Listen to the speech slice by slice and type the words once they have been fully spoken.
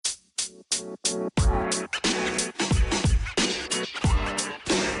Bitch,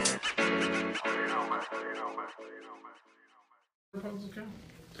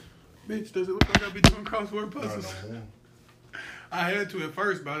 does it look like I be doing crossword puzzles? I had to at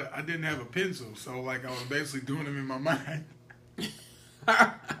first, but I didn't have a pencil, so like I was basically doing them in my mind.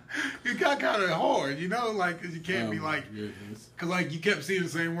 It got kind of hard, you know, like cause you can't be like, cause like you kept seeing the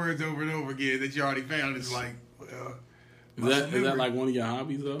same words over and over again that you already found. It's like, is that like one of your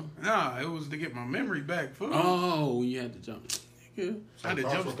hobbies though? Nah, it was to get my memory back. Oh, you had to jump. Yeah. So I had to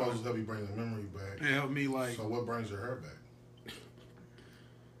jump. Supposed to help you bring the memory back. It helped me like. So what brings your hair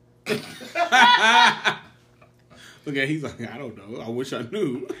back? Look at, he's like, I don't know. I wish I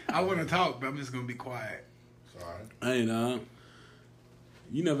knew. I want to talk, but I'm just gonna be quiet. Sorry. Hey,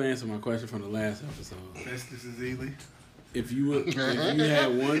 you never answered my question from the last episode. This is Ely. If you had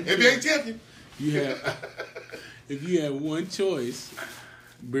one, if you ain't checking, if you had one choice,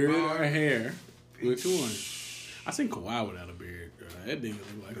 beard or hair, which one? I seen Kawhi without a beard. Girl. That nigga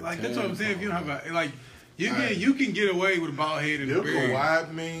look like that's what I'm saying. If you don't have a like. You can get away with a bald head and a beard.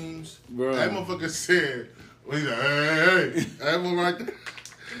 Kawhi memes, bro. That motherfucker said, he's like, hey. That one right there.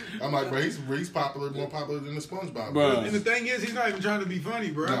 I'm like, bro, he's popular, more popular than the SpongeBob. Bro. And the thing is, he's not even trying to be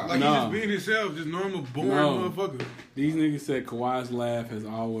funny, bro. He's just being himself, just normal, boring motherfucker. These niggas said Kawhi's laugh has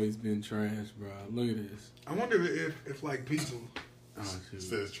always been trash, bro. Look at this. I wonder if like people. Oh, it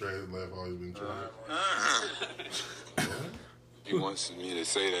says trash laugh always been trash. He wants me to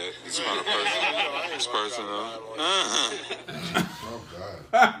say that. It's personal. Oh,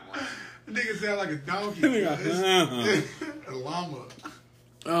 God. The nigga sound like a donkey. A llama.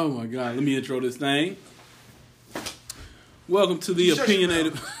 Oh, my God. Let me intro this thing. Welcome to the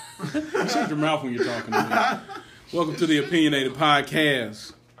Opinionated... Shut your mouth when you're talking to me. Welcome to the Opinionated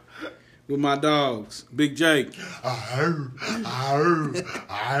Podcast with my dogs, Big Jake. I heard.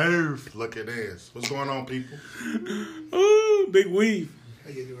 Look at this. What's going on, people? Ooh, Big Weave.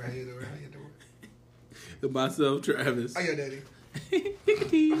 How you doing? And myself, Travis. How you, Daddy?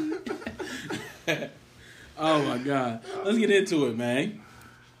 Oh, my God. Let's get into it, man.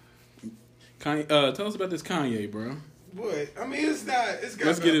 Kanye, tell us about this Kanye, bro. Boy, I mean, it's got.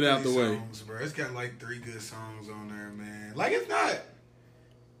 Let's get it out the way, bro. It's got like 3 good songs on there, man. Like it's not.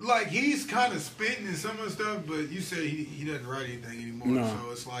 Like he's kind of spitting in some of the stuff, but you said he doesn't write anything anymore. No.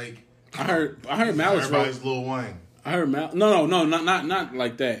 So it's like I heard Malice wrote Lil Wayne. I heard No, not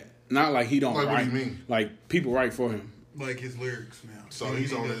like that. Not like he don't write. What do you mean? Like people write for him. Like his lyrics now. So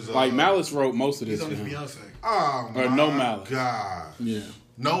he's on his like Malice wrote most of this. He's on his Beyonce. Oh my No Malice. God. Yeah.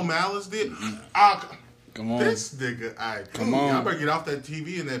 No Malice did. Come on. This nigga, come on. I better get off that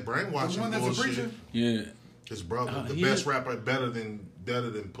TV and that brainwashing the one that's bullshit. a preacher? Yeah. His brother, the best rapper, better than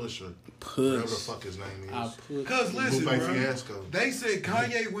Pusha. Whatever the fuck his name is. Because listen, bro, Fiasco. They said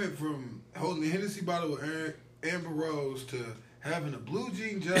Kanye went from holding a Hennessy bottle with Amber Rose to having a blue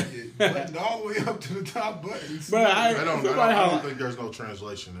jean jacket buttoned all the way up to the top buttons. But I don't think there's no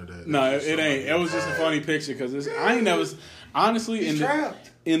translation to that. No, it ain't. It was just a funny picture because I ain't never. Honestly,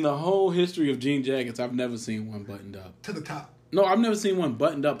 in the whole history of jean jackets, I've never seen one buttoned up to the top. No, I've never seen one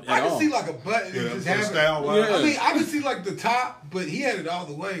buttoned up at all. I can see like a button. Yeah, just have style wise. I mean, I can see like the top, but he had it all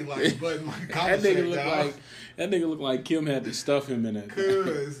the way, like button, like a that nigga looked like Kim had to stuff him in it.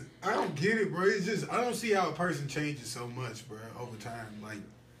 Cause I don't get it, bro. It's just I don't see how a person changes so much, bro, over time. Like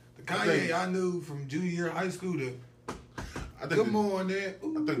the Kanye I knew from junior year of high school to good morning. I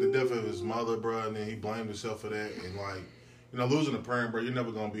think the death of his mother, bro, and then he blamed himself for that, and like losing a parent, bro, you're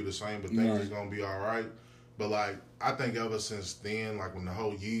never gonna be the same, but things is gonna be all right. But like I think ever since then, like when the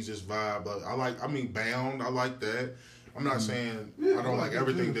whole Yeezus vibe, Bound, I like that. I'm not saying I don't like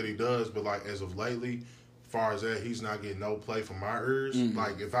everything that he does, but like as of lately, as far as that, he's not getting no play from my ears.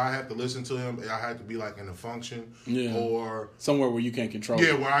 Like if I have to listen to him, I have to be like in a function or somewhere where you can't control it.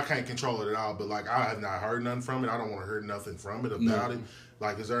 Yeah, where I can't control it at all. But like I have not heard nothing from it. I don't want to hear nothing from it about it.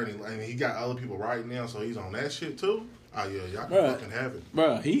 Like is there any? And he got other people writing now, so he's on that shit too. Oh yeah, y'all can fucking have it,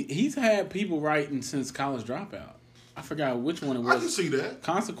 bro. He's had people writing since College Dropout. I forgot which one it was. I can see that.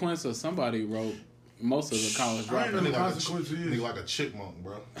 Consequence or somebody wrote most of the College Dropout. Nigga like a chickmunk,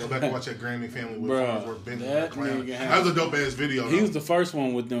 bro. Go back and watch that Grammy Family with Farnsworth Benton. That was a dope ass video. He was the first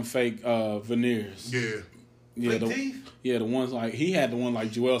one with them fake veneers. Yeah, teeth? Yeah, the ones like he had the one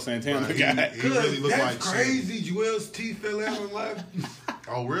like Joel Santana right, got. He really looked like crazy. Joel's teeth fell out on live.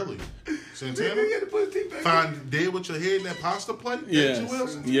 Oh really? Santana? He had to put his teeth back. Find dead with your head in that pasta plate? Yes.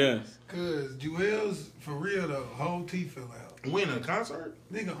 Yes. Cause Joel's for real though, whole teeth fell out. When in a concert?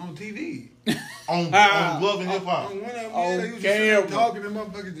 Nigga on TV. on Love and Hip Hop. On one of them, they was just talking and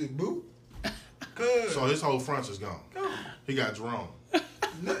motherfuckers just boop. So his whole front is gone. He got Jerome.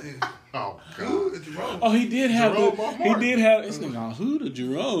 Nothing. Oh Who? God. Jerome. Oh, he did have Jerome the. Martin. He did have. It's not who the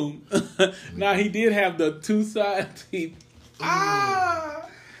Jerome. Now he did have the two side teeth. Ah!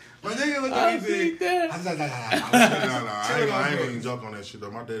 My nigga look I like see that. I ain't gonna even joke on that shit though.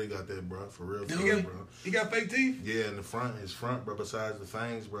 My daddy got that, bro, for real, bro. He got fake teeth? Yeah, in the front, his front, bro. Besides the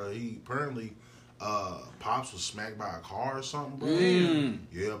fangs, bro, he apparently pops was smacked by a car or something, bro.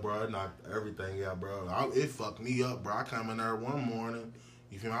 Yeah, bro, it knocked everything out, bro. It fucked me up, bro. I come in there one morning.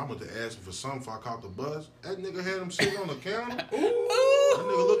 You feel me? I went to ask him for something before I caught the bus. That nigga had him sitting on the counter. That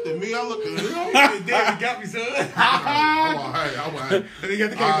nigga looked at me. I looked at him. Damn, he got me, son. I'm like, And he got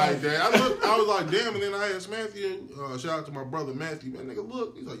the cake all right, off. Dad. I was like, damn. And then I asked Matthew, shout out to my brother Matthew. Man, nigga,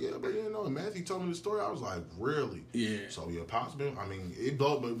 look. He's like, yeah, but you didn't know. And Matthew told me the story. I was like, really? Yeah. So, yeah, possible. I mean, it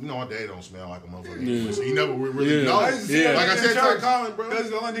blew, but you know, my dad don't smell like a motherfucker. Yeah. So he never really know. I used to see that Like I nigga said, in start church. calling, bro. That's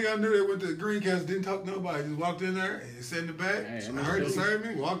the only thing I knew. They went to the Greencast, didn't talk to nobody. Just walked in there and sat in the back. Hey, I heard the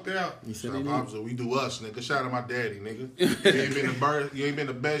sermon, walked out. He said So, he Pops, we do us, nigga. Shout out my daddy, nigga. You ain't been the best, you ain't been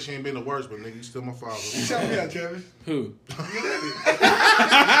the best, you ain't been the worst, but nigga, you still my father. Shout me out, Travis. Who?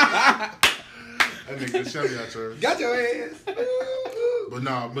 That nigga, shout me out, Travis. Got your ass. But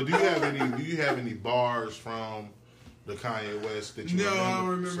no, but do you have any bars from the Kanye West that you No, I don't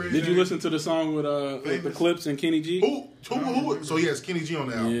remember Did you listen to the song with the Clips and Kenny G? Who? So he has Kenny G on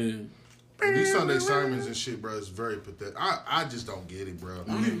the album. Yeah. And these Sunday sermons and shit, bro, is very pathetic. I just don't get it, bro.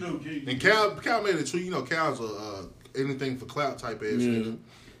 I don't even know King. And Cal made a tweet. You know, Cal's a anything for clout type ass nigga.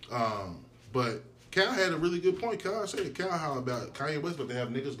 But Cal had a really good point. Cal said, how about Kanye West, but they have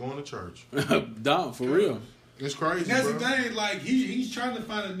niggas going to church. Dog, for real. It's crazy, That's bro. the thing, like, he's trying to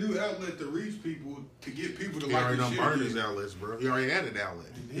find a new outlet to reach people, to get people to He like already his done shit. burned his outlets, bro. He already had an outlet.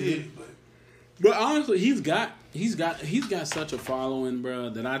 Yeah, But honestly, he's got such a following,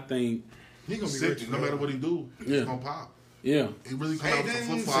 bro, that I think he gonna be Sick, rich. no matter what he do, Yeah. he's gonna pop. yeah. He really come out with Satan,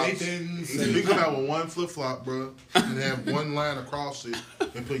 flip flops. Satan, He come out with one flip flop, bro, and have one line across it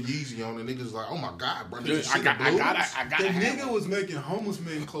and put Yeezy on it. Niggas like, oh my god, bro, Dude, I got The nigga was making homeless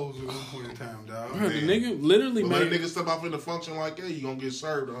men clothes at one point in time, dog. Bro, the nigga literally But let a made nigga step off in the function like that, you gonna get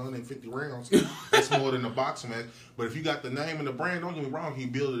served 150 rounds. That's more than a boxing match. But if you got the name and the brand, don't get me wrong, he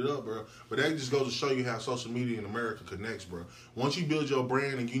build it up, bro. But that just goes to show you how social media in America connects, bro. Once you build your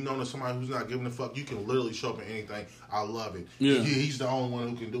brand and you know that somebody who's not giving a fuck, you can literally show up in anything. I love it. Yeah. He's the only one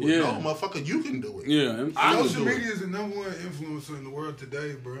who can do it. Yeah. No, motherfucker, you can do it. Yeah. And Social media is the number one influencer in the world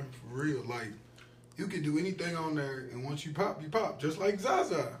today, bro. For real. Like, you can do anything on there, and once you pop, you pop. Just like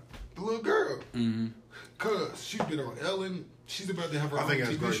Zaza, the little girl. Mm-hmm. Cause she's been on Ellen. She's about to have her I own think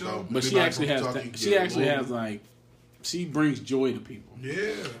that's TV great, show. though. But she Anybody actually from has Kentucky she get actually a has like she brings joy to people.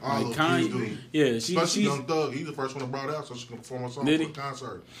 Yeah. All Like those kids do. Kanye, yeah, Especially she's Young Thug. He's the first one that brought it out so she can perform a song Did for he? the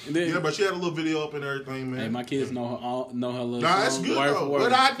concert. Did he? Yeah, but she had a little video up and everything, man. hey, my kids know her little Nah, that's song, good, word though. for word.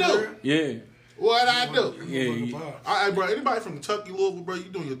 What I do? Yeah. What I do? Yeah. All right, bro. Anybody from Kentucky, Louisville, bro, you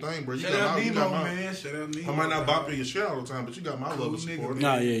doing your thing, bro. You Shout out you Nemo, my, man. Shout out Nemo. I might not dog. bop your shit all the time, but you got my Cool love and nigga, support. man.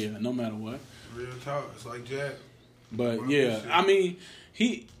 Nah, yeah, no matter what. Real talk. It's like Jack. But yeah, I mean,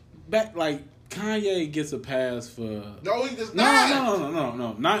 Kanye gets a pass for No, he just not.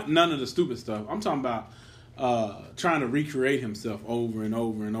 no, not none of the stupid stuff. I'm talking about trying to recreate himself over and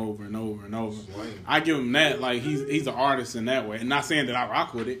over and over and over and over. Lame. I give him that. Like he's an artist in that way, and not saying that I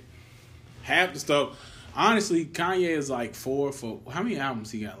rock with it. Half the stuff, honestly, Kanye is like 4 for how many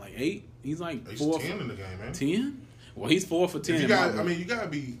albums he got? Like 8. He's like He's 4 10 for in the game, man. 10. Well, he's 4 for 10. If you in got, my book. I mean, you gotta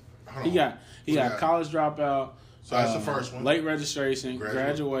be. He got College Dropout. So that's the first one. Late Registration,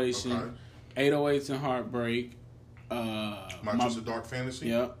 Graduation, Okay. 808s and Heartbreak. My Twisted Dark Fantasy.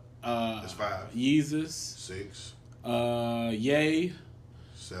 Yep. That's 5. Yeezus. 6. Yay.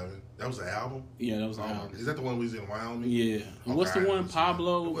 7. That was the album. Yeah, that was an album. Is that the one we was in Wyoming? Yeah. And what's the Okay, one? that's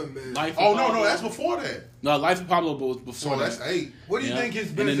Pablo. What, man? Life of Oh Pablo? no, that's before that. No, Life of Pablo was before So that's that. 8. What do you Yeah. think his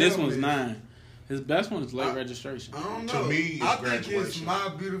best And then this album one's is? 9. His best one is Late Registration. I don't To know. me, it's I think it's Graduation. My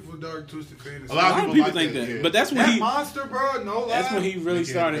Beautiful Dark Twisted Fantasy. A lot A lot of people like think that, that, yeah. but that's when That he. monster, bro. No lie. That's when he really They can't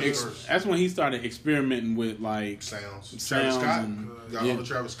started. do it. That's when he started experimenting with like Sounds. Sounds Travis Scott. and- Got yeah. all the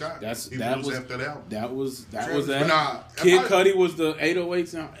Travis Scott. that He was was after that album. that was Travis- that. But nah, Kid I- Cudi was the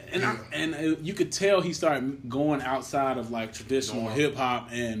 808s, and Yeah. you could tell he started going outside of like traditional Normal. hip hop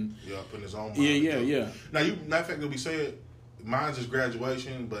and Yeah, putting his own. Yeah. Now, matter of fact, that we said, mine's is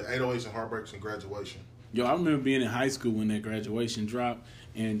Graduation, but 808s and Heartbreaks and Graduation. Yo, I remember being in high school when that Graduation dropped,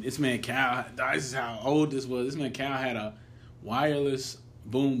 and this man Cal, this is how old this was. This man Cal had a wireless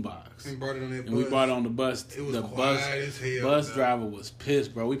boombox, And brought it on that and we bus. brought it on the bus. It was The quiet as hell, bus dog. driver was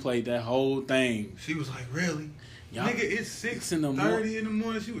pissed, bro. We played that whole thing. She was like, really? Nigga, it's 6:30 in the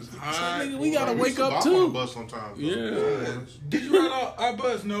morning. She was hot. Nigga, we gotta We wake used to up bop too. on the bus sometimes. Though. Yeah. Did you ride our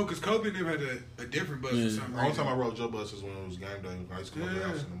bus? No, because Kobe never had a different bus or something. The only time I rode your bus is when it was game day. I used to come to the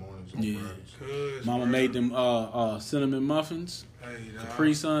house in the mornings on Fridays. Mama made them cinnamon muffins,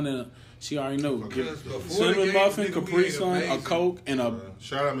 Capri Sun, and she already knew. Cinnamon muffin, Capri Sun, a Coke, and a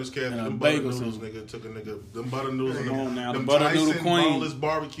shout out Miss Kathy. and a Them butter bagel noodles, sauce. nigga. Took a nigga. Them butter noodles. Come on now, the them butter Tyson noodle queen. boneless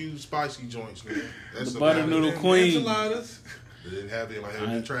barbecue spicy joints, nigga. That's The butter noodle queen. Enchiladas. They didn't have it. I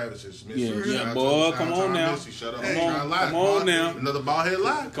had the Travis's. Yeah, boy, come on now. Shut up. Come on now. Another bald head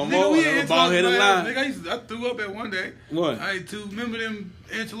lie. Come Nigga, on, we had bald headed enchiladas. line. Nigga, I threw up at one day. What? I ate two. Remember them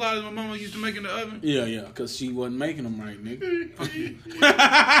enchiladas my mama used to make in the oven? Yeah, because she wasn't making them right, nigga.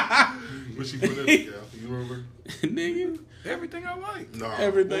 What she put in the gal? You remember? Nigga. Everything I like. No.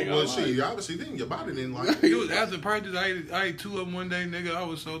 Everything Well, I she like. obviously didn't. Your body didn't like it. It was after practice. I ate two of them one day, nigga. I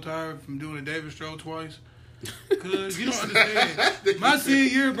was so tired from doing the David Stroll twice. Cause you don't understand. My senior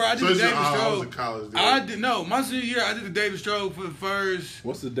year, bro, I did the David I was Stroll. in college. Dude. I did no. My senior year, I did the David Stroll for the first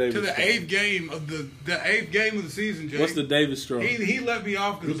What's the David to the Stroll? eighth game of the eighth game of the season. Jay. What's the David Stroll? He let me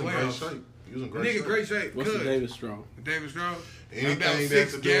off He because was of in great playoffs. shape. He was in great Nigga, shape. great shape. What's Good. the David Stroll? David Stroll. Anything about that 6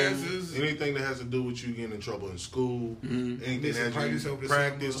 has to do, gases. anything that has to do with you getting in trouble in school, anything Missing that practice has over you the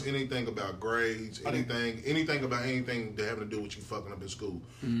practice, summer. anything about grades, anything about anything that having to do with you fucking up in school.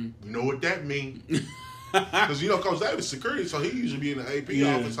 You know what that mean? Because Coach Davis security, so he usually be in the AP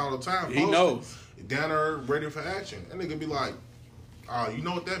office all the time. He posted, knows. down there ready for action. And nigga be like, "Oh, you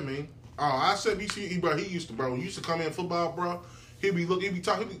know what that mean? Oh, I said bro. He used to come in football, bro. He be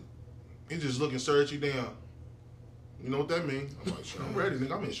talking, he just looking stare at you down. You know what that mean? I'm like, shit, I'm ready,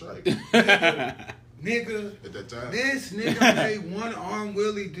 nigga. I'm in strike Nigga, at that time. this nigga made one arm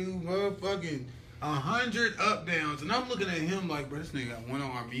Willie do motherfucking 100 up downs, and I'm looking at him like, bro, this nigga got one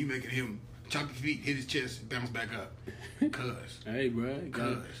arm, and you making him chop his feet, hit his chest, and bounce back up. Cuz. Hey, bro.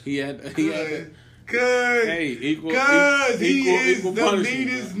 Cuz. He had Cuz. hey, equal he is equal the punishment,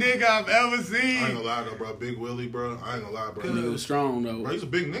 meanest bro. nigga I've ever I ain't seen. gonna lie though, bro. Big Willie, bro. I ain't gonna lie, bro. Nigga was strong though. Bro, he's a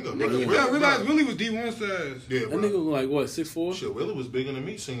big nigga, bro. You Willie, gotta realize bro. Willie was D1 size. Yeah, That bro. nigga was like what, 6'4"? Shit, Willie was bigger than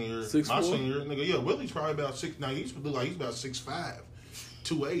me senior year. 6'4"? My senior year, nigga. Yeah, Willie's probably about 6. Now he look like he's about 6'5",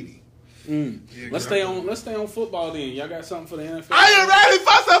 280. Yeah, Let's stay on football then. Y'all got something for the NFL? Are you ready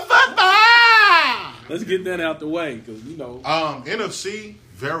for some football? Let's get that out the way, because NFC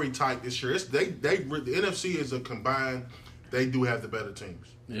very tight this year. The NFC is a combined. They do have the better teams.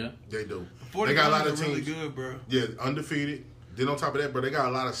 Yeah. They do. They got a lot of teams. really good, bro. Yeah, undefeated. Then on top of that, bro, they got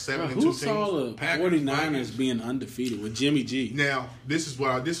a lot of 7 and 2 Who teams. saw the Packers, 49ers Vikings. being undefeated with Jimmy G? Now, this is what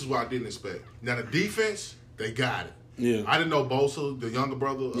I didn't expect. Now the defense, they got it. Yeah. I didn't know Bosa, the younger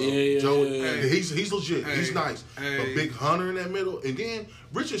brother, Yeah. Joe. He's legit. Hey. He's nice. Hey. But Big Hunter in that middle, and then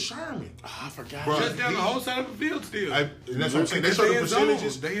Richard Sherman. I forgot. Bro, Shut down the whole side of the field still. And that's what I'm saying. They Because showed they the in zone.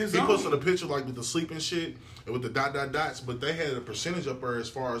 percentages. They in He zone. posted a picture like with the sleeping shit and with the dots, but they had a percentage up there as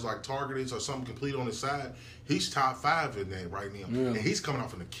far as like targeted or something complete on his side. He's top 5 in that right now, and he's coming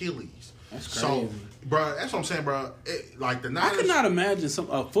off an Achilles. That's So, crazy. bro, that's what I'm saying, bro. Like the Niners, I could not imagine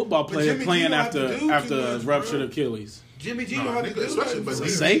a football player Jimmy G playing don't have to do after too a much, ruptured bro. Achilles. Jimmy G No, don't have to nigga, do especially that. but A DB,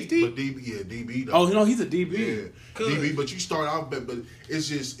 safety? But DB though. Oh, no, he's a DB. Yeah, Good. DB. But you start off, but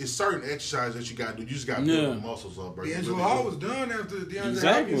it's certain exercises that you got to do. You just got to build the muscles up, bro. You D'Angelo really Hall do. was done after DeAndre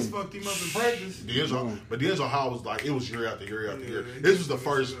Exactly. Hopkins fucked him up in practice. D'Angelo Hall was like, it was year after year after year. he This was the just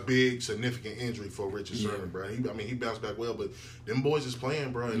first up. big significant injury for Richard Sherman, bro. He bounced back well, but them boys is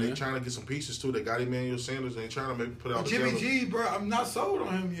playing, bro, and they trying to get some pieces too. They got Emmanuel Sanders, and they trying to maybe put out Jimmy together. G, bro, I'm not sold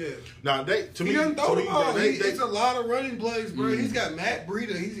on him yet. Now they to He me, doesn't throw the ball. bro, It's a lot of running plays, bro. He's got Matt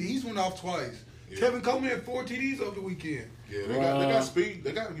Breida. He's went off twice. Kevin Coleman had 4 TDs over the weekend. yeah, they got speed.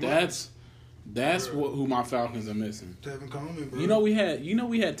 They got That's who my Falcons are missing. Kevin Coleman, bro. We had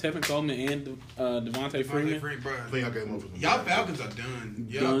Tevin Coleman and Devontae Freeman. Bro. Y'all game over. Y'all Falcons are done.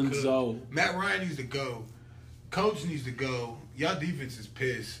 Y'all Dunzo. cooked. Matt Ryan needs to go. Coach needs to go. Y'all defense is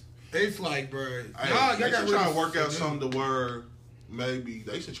pissed. It's like, bro, y'all They got should rid try of to work out some something to where maybe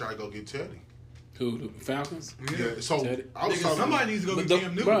they should try to go get Teddy. Who, the Falcons? Yeah, so Teddy. I was Nigga, talking. somebody needs to go But get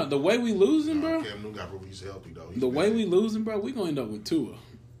Cam Newton. bro, the way we losing, bro. Cam Newton got proof he's healthy though. The way we losing, bro, we gonna end up with Tua.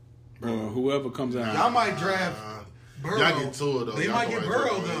 Or whoever comes out. Y'all might draft Burrow. Y'all get to it though. They Y'all might go get ahead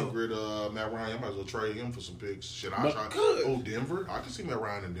Burrow and though. get rid of Matt Ryan. I might as well trade him for some picks. Shit, I But try. good. Oh, Denver. I can see Matt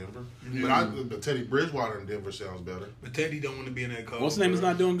Ryan in Denver. Mm-hmm. But Teddy Bridgewater in Denver sounds better. But Teddy don't want to be in that coach. What's his name is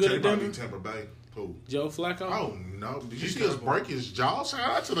not doing good Teddy at probably Denver? Tampa Bay. Who? Joe Flacco? Oh no! Did you He's see us terrible. break his jaw? Shout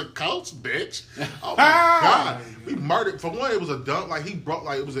out to the coach, bitch! Oh my god, we murdered. For one, it was a dunk. Like he broke.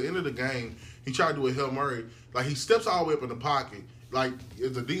 Like it was the end of the game. He tried to do a Hail Murray. Like he steps all the way up in the pocket like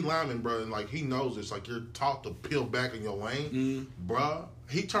as a D lineman, bro, and like he knows it's like you're taught to peel back in your lane, bro.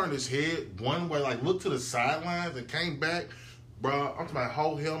 He turned his head one way, like looked to the sidelines and came back, bro. I'm talking about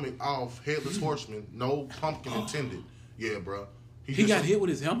whole helmet off, headless horseman, no pumpkin intended. Yeah, bro. He got hit with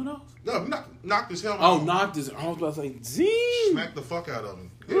his helmet off? No, knocked his helmet off. Oh, knocked his. I was about to say, zing. Smacked the fuck out of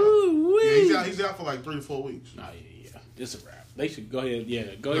him. Yeah, yeah he's out for like 3 to 4 weeks. Oh, yeah. It's a wrap. They should go ahead.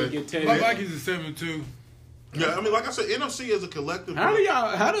 Yeah, go ahead and get Teddy. My Vikings is 7-2. Yeah, I mean, like I said, NFC as a collective.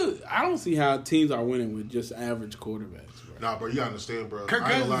 I don't see how teams are winning with just average quarterbacks, bro. Nah, bro, you gotta understand, bro. Kirk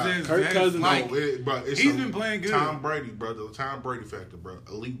Cousins he's been playing good. Tom Brady, bro, the Tom Brady factor, bro.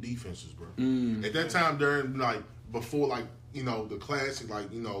 Elite defenses, bro. At that time during, like, before, like, you know, the classic,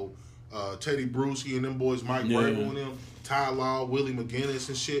 like, you know, Teddy Bruschi and them boys, Mike Vrabel and them, Ty Law, Willie McGinnis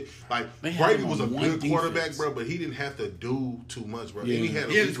and shit. Like, Brady was a good quarterback, bro, but he didn't have to do too much, bro. Yeah. And he had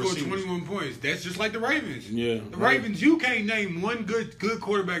to score 21 points. That's just like the Ravens. Yeah. The Ravens, you can't name one good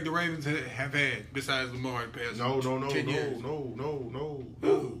quarterback the Ravens have had besides Lamar in the past 10 years. No.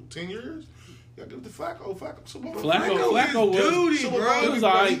 10 years? Yeah, give it to Flacco. Flacco was duty, bro. It was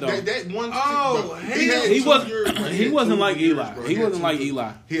all right, though. That one, he wasn't like Eli. He wasn't like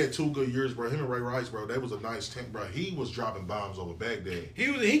Eli. He had 2 good years, bro. Him and Ray Rice, bro. That was a nice team, bro. He was dropping bombs over Baghdad.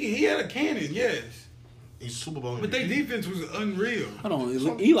 He had a cannon, yes. He's Super Bowl. But their defense was unreal. Hold on, Eli's.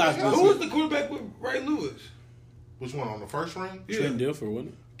 Who was the quarterback with Ray Lewis? Which one on the first ring? Yeah. Trent Dilfer, wasn't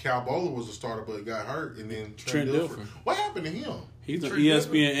it? Cal Bowler was the starter, but got hurt, and then Trent Dilfer. What happened to him? He's an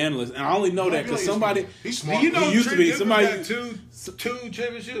ESPN analyst, and I only know that because somebody. He's smart. You know, he used to be somebody. Got two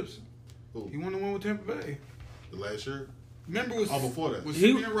championships. Who? He won the one with Tampa Bay. The last year. Remember, before that. Was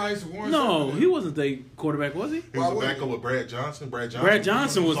Simeon Rice Warren? No, he wasn't the quarterback, was he? He was a backup with Brad Johnson. Brad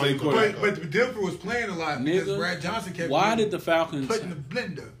Johnson was the quarterback. But Dilfer was playing a lot because Brad Johnson kept. Why did the Falcons put in the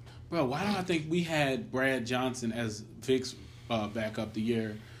blender? Bro, why do I think we had Brad Johnson as Vic's backup the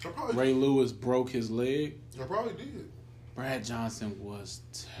year Ray Lewis broke his leg? I probably did. Brad Johnson was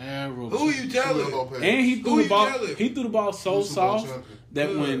terrible. Who you telling? And he threw the ball. He threw the ball so soft that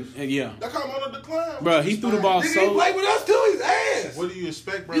when that come on a decline. Bro, he threw the ball so. He played with us too. His ass. What do you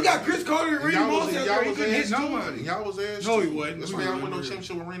expect, bro? You got Chris Carter and Randy Moss out there. He couldn't hit too. nobody. Y'all was ass. No, he wasn't. That's why y'all won no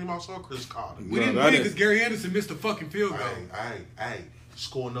championship with Randy Moss or Chris Carter. We didn't win because Gary Anderson missed a fucking field goal. Hey.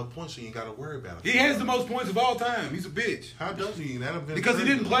 Score enough points so you ain't got to worry about it. He has the most points of all time. He's a bitch. How does he? Because he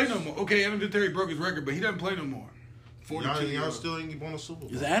didn't play no more. Okay, Adam Vinatieri broke his record, but he doesn't play no more. Y'all still ain't won a Super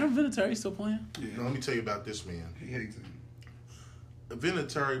Bowl. Is Adam Vinatieri still playing? Yeah. No, let me tell you about this man. He hates him.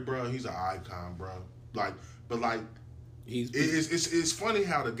 Vinatieri, bro, he's an icon, bro. It's funny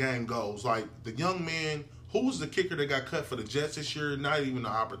how the game goes. Like the young man. Who was the kicker that got cut for the Jets this year? Not even an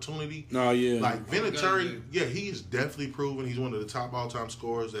opportunity. Oh, yeah. Like, Vinatieri, he is definitely proven he's one of the top all-time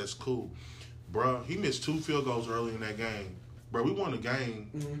scorers. That's cool. Bro, he missed 2 field goals early in that game. Bro, we won the game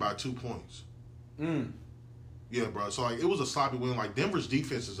by 2 points. Yeah, bro. So, like, it was a sloppy win. Like, Denver's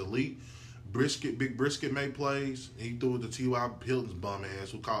defense is elite. Big Brisket made plays. He threw it to T.Y. Hilton's bum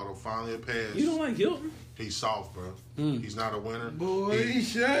ass, who called him finally a pass. You don't like Hilton? He's soft, bro. He's not a winner. Boy,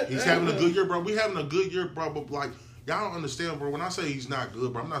 he's having a good year, bro. We having a good year, bro. But like, y'all don't understand, bro. When I say he's not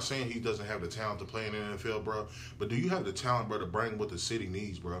good, bro, I'm not saying he doesn't have the talent to play in the NFL, bro. But do you have the talent, bro, to bring what the city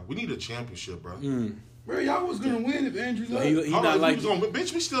needs, bro? We need a championship, bro. Bro, y'all was gonna win if Andrew left. He not like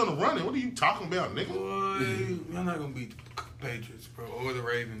bitch. We still in the running. What are you talking about, nigga? Boy, y'all not gonna beat the Patriots, bro, or the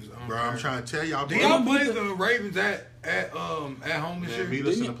Ravens. Bro, I'm trying to tell y'all. Do y'all play the Ravens at home this year? Beat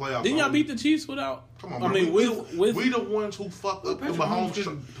us in the playoffs. Didn't y'all beat the Chiefs without? Come on, bro. I mean, we the ones who fucked up the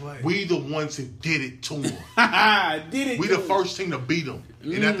Mahomes. We the ones who did it to them. We the first team to beat them,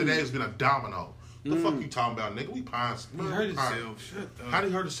 and after that, it's been a domino. The fuck you talking about, nigga? We pines. He hurt himself. Shut up. How did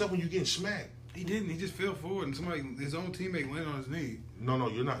he hurt himself when you getting smacked? He didn't. He just fell forward, and his own teammate landed on his knee. No,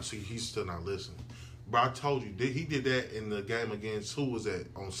 you're not. See, he's still not listening. But I told you, he did that in the game against, who was that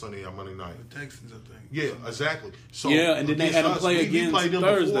on Sunday or Monday night? The Texans, I think. Yeah, exactly. So yeah, and then they had him play against we played them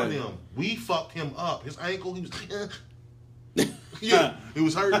Thursday. Before them. We fucked him up. His ankle, he was, he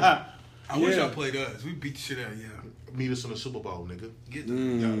was hurting. I wish y'all played us. We beat the shit out of y'all. Meet us in the Super Bowl, nigga.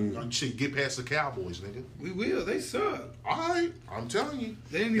 Get past the Cowboys, nigga. We will. They suck. All right, I'm telling you.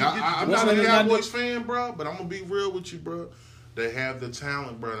 They didn't even I'm not a Cowboys fan, bro, but I'm gonna be real with you, bro. They have the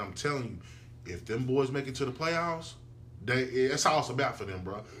talent, bro, and I'm telling you, if them boys make it to the playoffs, that's all it's about for them,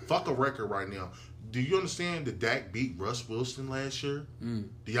 bro. Fuck a record right now. Do you understand that Dak beat Russ Wilson last year?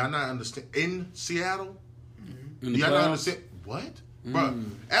 Do y'all not understand? In Seattle? Do y'all not understand? What? Bro,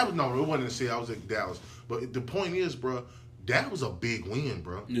 no, it wasn't in Seattle. I was in Dallas. But the point is, bro, that was a big win,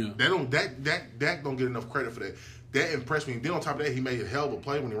 bro. Yeah. Dak don't get enough credit for that. That impressed me. Then on top of that, he made a hell of a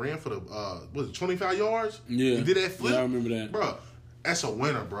play when he ran for the 25 yards? Yeah. He did that flip. Yeah, I remember that. Bro, that's a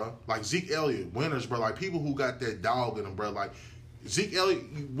winner, bro. Like Zeke Elliott, winners, bro. Like people who got that dog in them, bro. Like Zeke Elliott,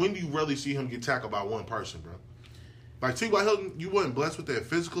 when do you really see him get tackled by one person, bro? Like T.Y. Hilton, you wasn't blessed with that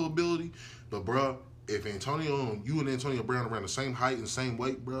physical ability, but bro, if you and Antonio Brown are around the same height and same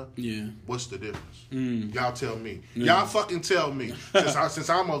weight, bro, what's the difference? Y'all tell me. Y'all fucking tell me. Since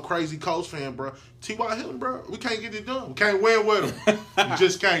I'm a crazy Colts fan, bro, T.Y. Hilton, bro, we can't get it done. We can't win with him. We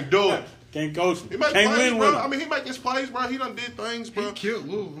just can't do it. Can't coach him. He make can't plays, win bro. with him. I mean, he make his plays, bro. He done did things, bro. He killed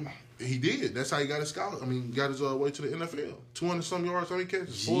Louisville. He did. That's how he got his scholarship. I mean, got his way to the NFL. 200-some yards, how many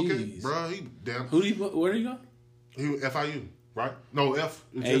catches? 4 catches, bro. He damn. Where did he go? He was FIU, right? No,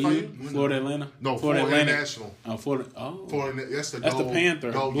 FIU? Florida Atlanta? No, Florida International. Florida. That's the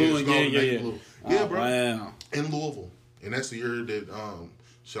Panther. Blue and yeah. Yeah, bro. Wow. In Louisville. And that's the year that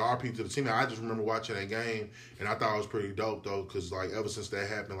so RP to the team. I just remember watching that game, and I thought it was pretty dope, though, because, like, ever since that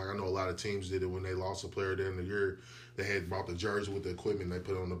happened, like, I know a lot of teams did it when they lost a player there in the year. They had brought the jersey with the equipment. They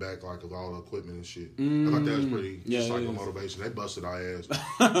put it on the back, like, of all the equipment and shit. I thought that was pretty psycho motivation. They busted our ass.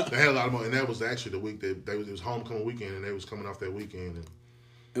 They had a lot of money. And that was actually the week that it was homecoming weekend, and they was coming off that weekend. And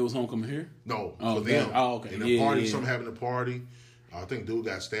it was homecoming here? No, for them. Oh, okay. And the party, some having a party. I think dude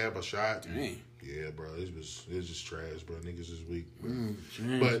got stabbed or shot. Dang. Yeah, bro, it was just trash, bro. Niggas is weak.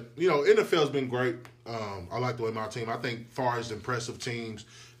 But, you know, NFL's been great. I like the way my team, I think far as impressive teams,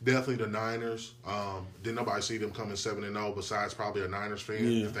 definitely the Niners. Didn't nobody see them coming 7-0 besides probably a Niners fan,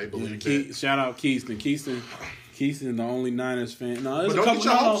 if they believe that. Shout out Keaston. Keaston, the only Niners fan. No, there's but don't get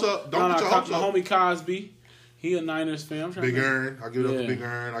your hopes up. Don't get your hopes up. Homie Cosby, he a Niners fan. I'm Big Aaron. I give it up to Big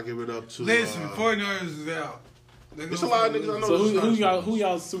Aaron. I give it up to... Listen, 49ers is out. There's a lot of niggas I know. So who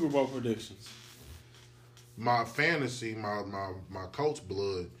y'all's Super Bowl predictions? My fantasy, my Colts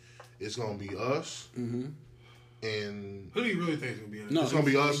blood, it's gonna be us. Mm-hmm. And who do you really think is gonna be? No, it's gonna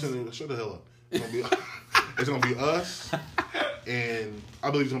be us. And shut the hell up. It's gonna be us, and I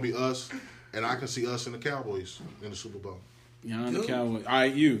believe it's gonna be us, and I can see us and the Cowboys in the Super Bowl. Yeah, the Cowboys. All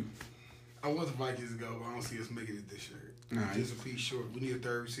right, you. I want the Vikings to go, but I don't see us making it this year. Just a piece short. We need a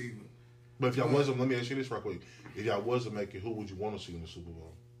third receiver. But if y'all wasn't, let me ask you this real quick. If y'all wasn't make it, who would you want to see in the Super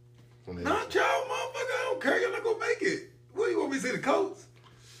Bowl? Not y'all, motherfucker. I don't care. Y'all not gonna make it. What do you want me to say? The Colts?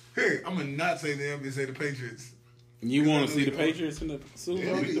 Here, I'm gonna not say them and say the Patriots. You want to see the Patriots in the Super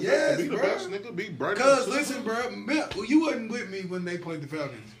Bowl? Yes, be the best, nigga. Be bright. Cause listen, bro, you wasn't with me when they played the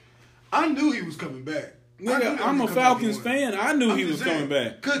Falcons. I knew he was coming back. Nigga, I'm a Falcons fan. I knew he was coming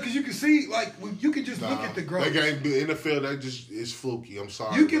back. Cause you can see, like, you can just look at the growth. That game, the NFL, that just is fluky. I'm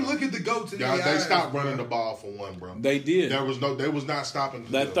sorry. You can look at the goats in the eyes. They stopped running the ball for one, bro. They did. They was not stopping.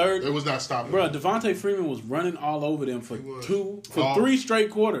 That third, it was not stopping. Bro, Devontae Freeman was running all over them for 3 straight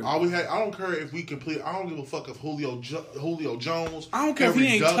quarters. All we had, I don't care if we complete. I don't give a fuck if Julio Jones. I don't care if he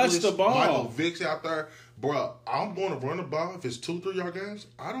ain't touched the ball. Michael Vick's out there. Bro, I'm going to run the ball. If it's 2-3 yard games,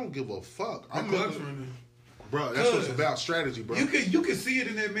 I don't give a fuck. I'm running. Bro, that's what it's about, strategy, bro. You can see it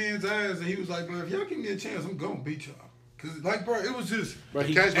in that man's eyes, and he was like, bro, if y'all give me a chance, I'm going to beat y'all. Because, like, bro, it was just... Bro,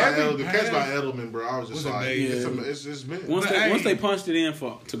 the catch by Edelman, bro, I was just like, it's been... Once they punched it in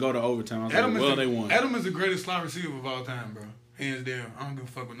to go to overtime, I was like, well, they won. Edelman's the greatest slot receiver of all time, bro. Hands down. I don't give a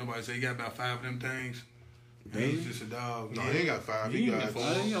fuck what nobody say. He got about 5 of them things. He's just a dog. No, he ain't got 5. He got 4.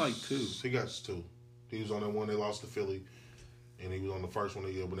 He got like 2. He got 2. He was on that one they lost to Philly, and he was on the first one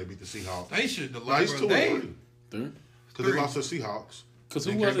when they beat the Seahawks. They should have he's 2 and 3. Because they lost to the Seahawks. Because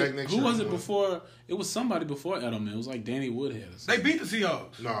who was it before? It was somebody before Edelman. It was like Danny Woodhead. They beat the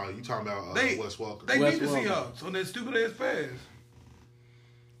Seahawks. Nah, you talking about Wes Welker. They beat the Seahawks on that stupid ass pass.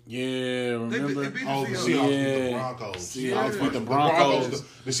 Yeah, remember? They beat the Seahawks beat the Broncos. Seahawks beat the Broncos.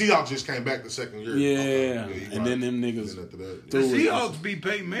 The Seahawks just came back the second year. Yeah, and then them niggas. The Seahawks beat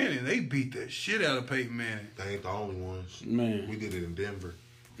Peyton Manning. They beat the shit out of Peyton Manning. They ain't the only ones. Man. We did it in Denver.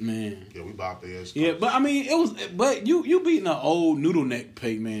 Man. Yeah, we bopped their ass. Yeah, but I mean, it was. But you beating an old noodle neck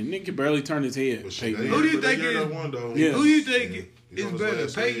Peyton Manning. Nigga could barely turn his head. Who do you think is? Yeah. Who do you think is better?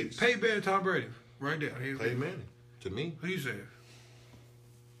 Peyton better, Tom Brady. Right there. Peyton Manning. To me. Who you say?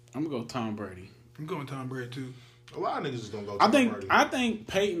 I'm gonna go Tom Brady. I'm going Tom Brady too. A lot of niggas is gonna go Tom Brady. I think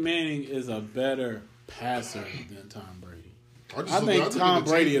Peyton Manning is a better passer than Tom Brady. I think Tom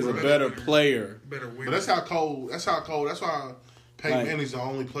Brady is a better player. Better winner. But that's how cold. That's why Peyton Manning's the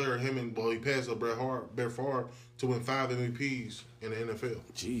only player. He passed up Brett Favre to win 5 MVPs in the NFL.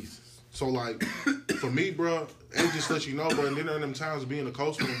 Jesus. So like, for me, bro, it just lets you know, bro. And then during them times of being a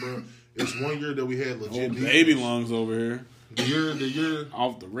coach, bro, it's 1 year that we had legit baby lungs over here. The year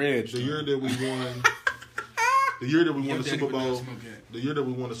off the red. The year that we won. The year that we won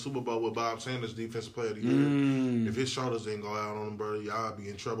the Super Bowl, with Bob Sanders, Defensive Player of the Year. If his shoulders didn't go out on him, bro, y'all be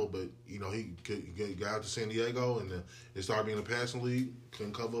in trouble. But you know he got out to San Diego and it started being a passing league.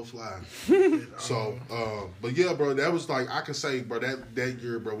 Couldn't cover a fly. So, but yeah, bro, that was like I can say, bro, that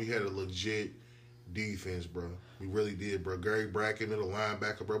year, bro, we had a legit defense, bro. We really did, bro. Gary Brackett, middle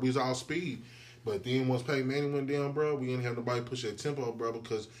linebacker, bro. We was all speed. But then once Peyton Manning went down, bro, we didn't have nobody push that tempo, bro,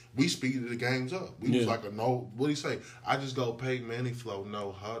 because we speeded the games up. We was like what do you say? I just go Peyton Manning flow,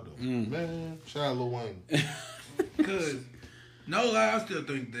 no huddle. Man, shout out Lil Wayne. Because, no lie, I still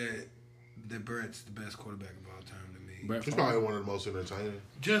think that Brett's the best quarterback of all time to me. He's probably one of the most entertaining.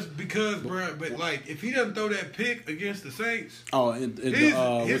 Just because, bro, but like, if he doesn't throw that pick against the Saints,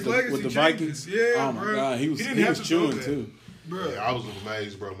 his legacy with the Vikings, yeah, my God, he was chewing too, bro. Yeah, I was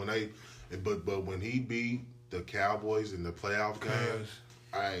amazed, bro, when they. But when he beat the Cowboys in the playoff games,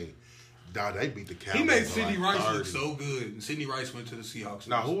 they beat the Cowboys. He made Sidney Rice look so good. And Sidney Rice went to the Seahawks.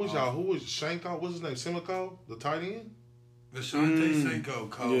 Now, who was Shanko? What's his name? Simico, the tight end? Ashante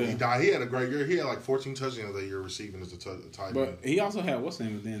Senko. Yeah. He had a great year. He had like 14 touchdowns that year receiving as a tight end. But he also had what's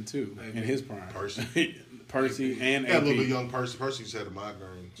name then too in his prime. Percy and a little bit young Percy. Percy's had a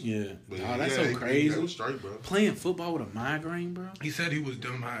migraine. Yeah. That's so crazy. That was straight, bro. Playing football with a migraine, bro. He said he was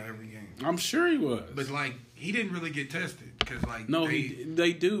dumb high every game. I'm sure he was. But like he didn't really get tested because like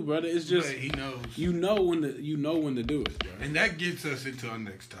they do, brother. It's just he knows. You know when to do it, bro. And that gets us into our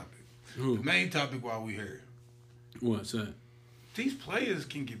next topic. Who? The main topic while we're here. What's that? These players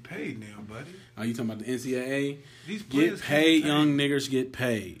can get paid now, buddy. Are you talking about the NCAA? These players get paid. Young niggers get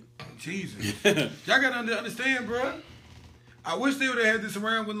paid. Jesus. Y'all got to understand, bro. I wish they would have had this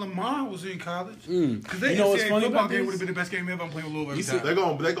around when Lamar was in college. Because that NCAA football game would have been the best game ever. I'm playing with Louisville every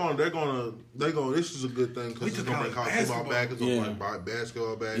time. They're gonna. This is a good thing because it's gonna bring college football back. It's gonna bring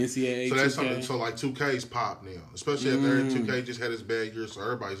basketball back. NCAA. So that's something. So like 2K's pop now, especially after 2K just had his bad year. So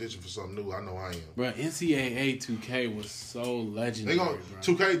everybody's itching for something new. I know I am. Bro, NCAA 2K was so legendary.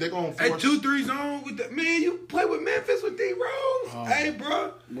 2K. They gonna force 2-3 zone with that man. You play with Memphis with D Rose. Hey,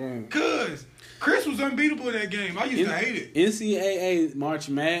 bro. Cause Chris was unbeatable in that game. I used to hate it. NCAA March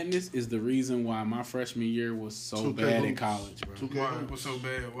Madness is the reason why my freshman year was so bad in college, bro. Why it was so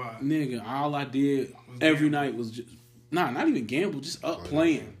bad? Why? Nigga, all I did every night was just not even gamble, just up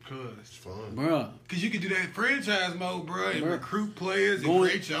playing. It's fun, bro. Cause you could do that franchise mode, bro, and recruit players and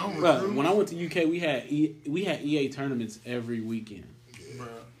create your own recruits. When I went to UK, we had EA tournaments every weekend. Bro.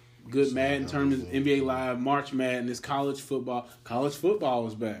 Good Madden tournaments, NBA Live, March Madness, college football. College football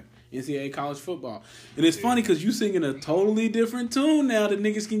was back. NCAA college football. And it's funny because you singing a totally different tune now that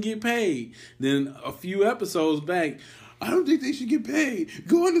niggas can get paid than a few episodes back. I don't think they should get paid.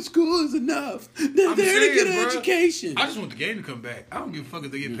 Going to school is enough. They're there to get an education. I just want the game to come back. I don't give a fuck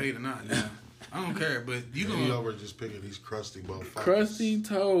if they get paid or not. Now. I don't care, but you gonna... You over just picking these crusty motherfuckers. Crusty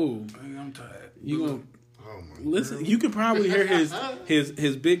toe. I'm tired. You gonna... Oh my listen, God. you can probably hear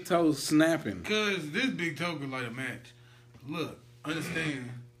his big toes snapping. Cause this big toe could light a match. Look,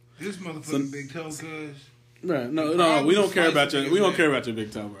 understand... This motherfucking big toe, cuz. Right, no, we don't care about your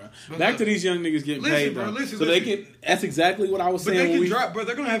big toe, bro. Back to these young niggas getting paid, bro. They get. That's exactly what I was saying. But they can drop, bro.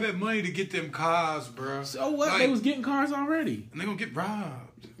 They're gonna have that money to get them cars, bro. So what? They was getting cars already, and they gonna get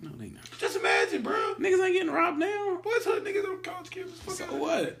robbed. No, they not. Just imagine, bro. Niggas ain't getting robbed now. What's hood niggas on college campuses? So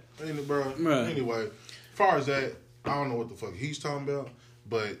what? Bro. Anyway, as far as that, I don't know what the fuck he's talking about,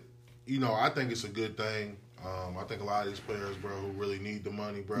 but I think it's a good thing. I think a lot of these players, bro, who really need the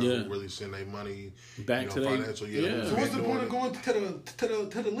money, bro, who really send their money back to financial. So what's the point of going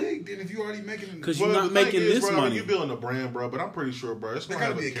to the league then if you already making? Because you're not making this money. You're building a brand, bro, but I'm pretty sure, bro, it's gonna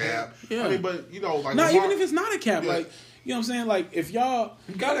have a cap. Yeah. I mean, but like not even if it's not a cap, like. You know what I'm saying? Like, if y'all...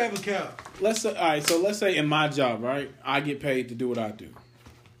 You gotta have a cap. Let's say in my job, right? I get paid to do what I do.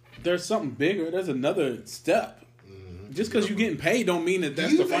 There's something bigger. There's another step. Mm-hmm. Just because you're getting paid don't mean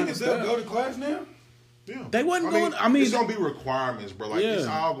that's the final step. Do you think they'll go to class now? Yeah. They wasn't going... it's going to be requirements, bro. Like, it's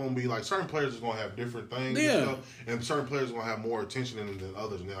all going to be... Like, certain players are going to have different things and stuff. And certain players are going to have more attention than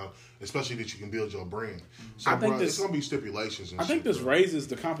others now. Especially that you can build your brand. So, bro, it's going to be stipulations and I think this raises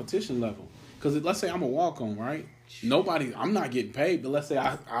the competition level. Because let's say I'm a walk-on, right? I'm not getting paid, but let's say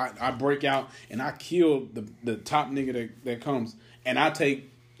I break out and I kill the top nigga that comes, and I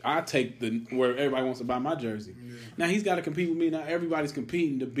take the where everybody wants to buy my jersey. Yeah. Now he's got to compete with me. Now everybody's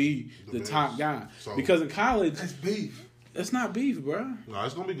competing to be the top guy. So, because in college, that's beef. It's not beef, bro. No,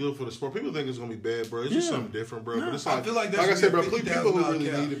 it's gonna be good for the sport. People think it's gonna be bad, bro. It's just something different, bro. No, but it's like, I feel like I said, bro, people who really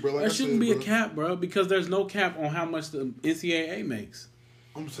need it, bro. There shouldn't be a cap, bro, because there's no cap on how much the NCAA makes.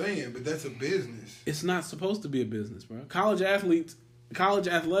 I'm saying, but that's a business. It's not supposed to be a business, bro. College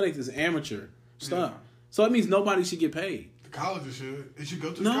athletics is amateur stuff. So it means nobody should get paid. The colleges should. It should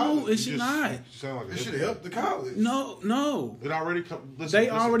go to the college. No, it should not. It should help the college. No. It already It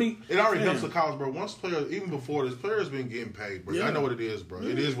already helps the college, bro. Once players, even before this, players been getting paid, bro. Yeah. I know what it is, bro.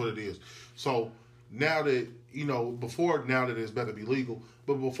 It is what it is. So now that now that it's better be legal.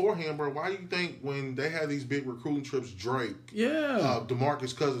 But beforehand, bro, why do you think when they have these big recruiting trips, Drake,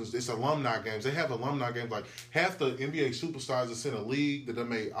 DeMarcus Cousins, it's alumni games. They have alumni games. Like half the NBA superstars that's in a league that they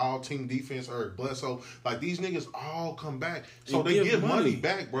made all team defense, Eric Bledsoe. Like these niggas all come back. So they give money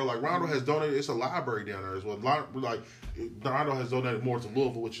back, bro. Like Rondo has donated. It's a library down there as well. Like Rondo has donated more to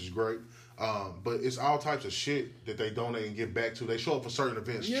Louisville, which is great. But it's all types of shit that they donate and give back to. They show up for certain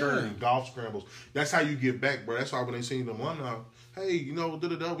events, charity, golf scrambles. That's how you give back, bro. That's why when they see them alumni, hey, we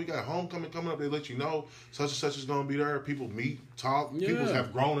got homecoming coming up. They let you know such and such is going to be there. People meet, talk. Yeah. People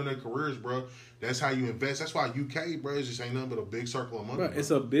have grown in their careers, bro. That's how you invest. That's why UK, bro, it just ain't nothing but a big circle of money. Bro, it's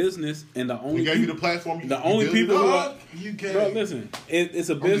a business, and the only we gave you the platform. The only people who are UK. Bro, listen, it's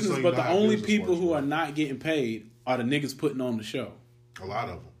a business, but the only people who are not getting paid are the niggas putting on the show. A lot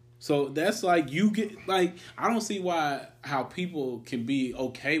of them. So that's like I don't see how people can be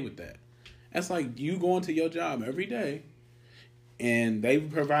okay with that. That's like you going to your job every day, and they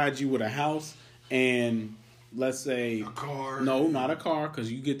provide you with a house and let's say a car. No, not a car,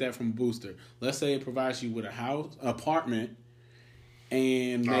 because you get that from Booster. Let's say it provides you with a house, apartment,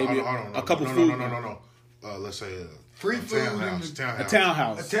 and maybe a couple food. No. Let's say free food, a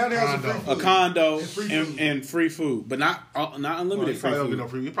townhouse, a condo, and free food, but not unlimited free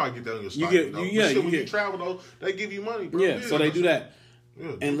food. You probably get that on your stipend. When you travel though, they give you money, bro. Yeah, so they do that.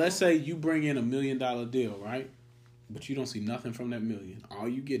 Yeah, and let's say you bring in $1 million deal, right? But you don't see nothing from that $1 million. All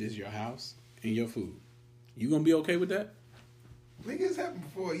you get is your house and your food. You gonna be okay with that? Niggas happened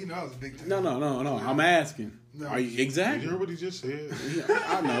before. I was a big time. No. I'm asking. No. Are you exactly? You hear what he just said?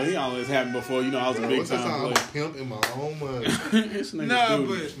 I know he always happened before. I was a big time player. I was pimp in my own money. This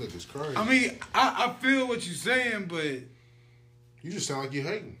nigga's crazy. I mean, I feel what you're saying, but you just sound like you're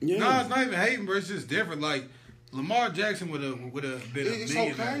hating. Yeah. No, it's not even hating, bro. It's just different. Like Lamar Jackson would have been $1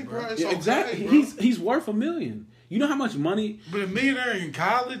 million. Okay, bro. It's okay, exactly. Bro. He's worth $1 million. You know how much money? But $1 millionaire in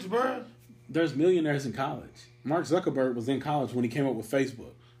college, bro. There's millionaires in college. Mark Zuckerberg was in college when he came up with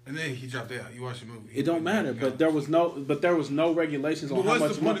Facebook. And then he dropped out. You watch the movie. It don't matter, but there was no regulations on how much money.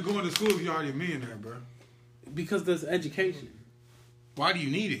 What's the point of going to school if you're already a millionaire, bro? Because there's education. Why do you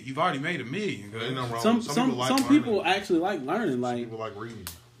need it? You've already made $1 million. Some people actually like learning. Like people like reading.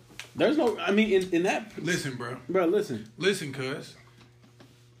 There's no. I mean, in that. Listen, bro. Listen. Listen, cuz.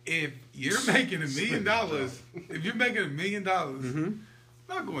 If you're making $1 million,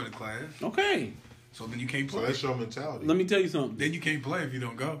 not going to class. Okay. So then you can't play. So that's your mentality. Let me tell you something. Then you can't play if you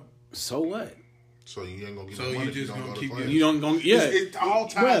don't go. So what? So you ain't gonna get no money. You just gonna keep. You don't gonna. Yeah. It all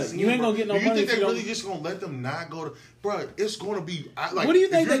ties. You ain't gonna get no money. You think they really just gonna let them not go to? Bro, it's gonna be like. What do you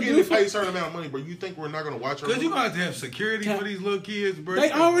think if they you're do? Getting paid a certain amount of money, bro. You think we're not gonna watch? Because you gonna have to have security for these little kids, bro.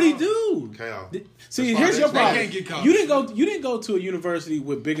 They already do. See, here's your problem. They can't get caught. You didn't go to a university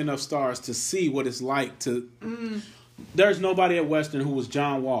with big enough stars to see what it's like to. There's nobody at Western who was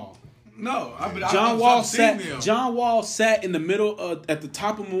John Wall. No, John Wall sat in the middle at the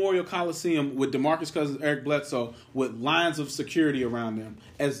top of Memorial Coliseum with DeMarcus Cousins, Eric Bledsoe, with lines of security around them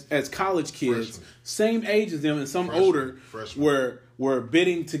as college kids, same age as them, and some older were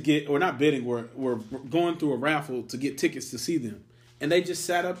bidding to get, or not bidding, were going through a raffle to get tickets to see them, and they just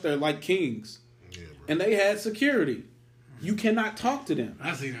sat up there like kings, and they had security. You cannot talk to them.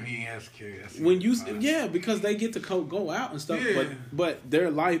 I seen him. He ain't have security. Because they get to go out and stuff. Yeah. But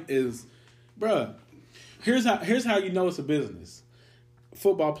their life is, bruh. Here's how you know it's a business.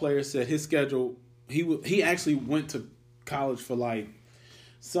 Football player said his schedule. He actually went to college for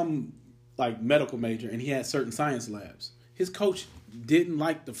some medical major, and he had certain science labs. His coach didn't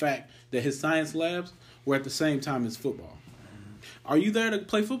like the fact that his science labs were at the same time as football. Are you there to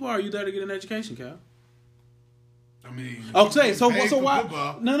play football? Or are you there to get an education, Cal? I mean, so why?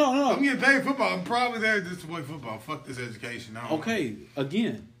 Football. No. I'm getting paid football. I'm probably there just to play football. Fuck this education.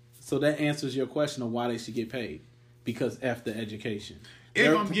 Again, so that answers your question of why they should get paid, because F the education.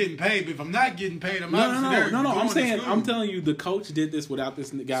 If I'm getting paid, but if I'm not getting paid, I'm not there. No. I'm telling you, the coach did this without this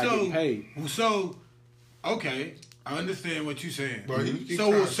guy getting paid. So, okay, I understand what you're saying.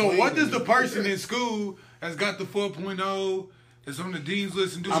 So what does the person in school that's got the 4.0? It's on the dean's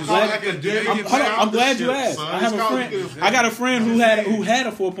list and do I'm glad you asked. I have a friend. I got a friend who had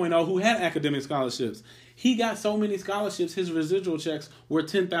a 4.0 who had academic scholarships. He got so many scholarships, his residual checks were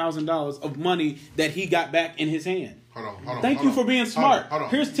 $10,000 of money that he got back in his hand. Hold on. Thank you for being smart.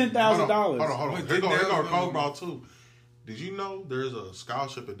 Here's $10,000. Hold on. Here go Cobra too. Did you know there's a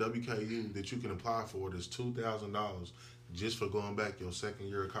scholarship at WKU that you can apply for that's $2,000 just for going back your second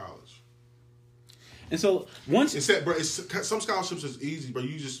year of college? And so once some scholarships is easy, but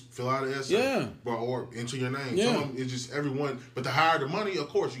you just fill out an essay, bro, or enter your name. Yeah. Some of them, it's just everyone. But the higher the money, of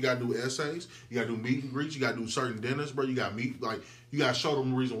course, you got to do essays, you got to do meet and greets, you got to do certain dinners, bro. You got you got to show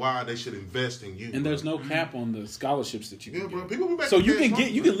them the reason why they should invest in you. And there's no cap on the scholarships that you can bro. get. People be so you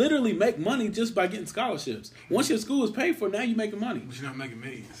can literally make money just by getting scholarships. Once your school is paid for, now you're making money. But you're not making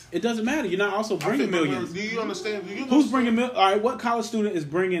millions. It doesn't matter. You're not also bringing millions. Do you understand? Who's bringing millions? All right, what college student is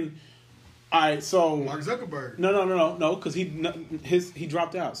bringing? All right, so Mark Zuckerberg. No, because he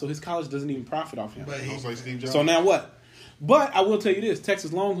dropped out, so his college doesn't even profit off him. But like Steve Jobs. So now what? But I will tell you this: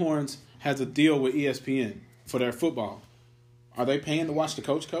 Texas Longhorns has a deal with ESPN for their football. Are they paying to watch the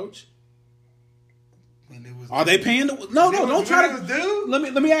coach? Are they paying to? No, don't try to.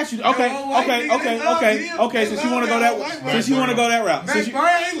 Let me ask you. Okay. Since you want to go that route, since you want to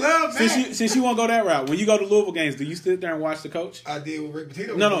go that route, when you go to Louisville games, do you sit there and watch the coach? I did with Rick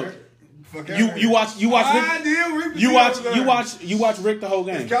Pitino. No. You watch Rick. You watch Rick the whole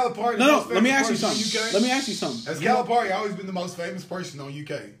game. Calipari. No. Let me ask you something. Has Calipari always been the most famous person on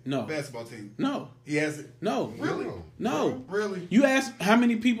UK? No. Basketball team. No. He hasn't. No. Really? No. Really? You ask how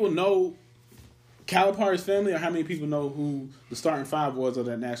many people know Calipari's family, or how many people know who the starting five was of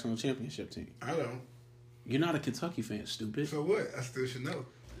that national championship team? I don't. You're not a Kentucky fan, stupid. So what? I still should know.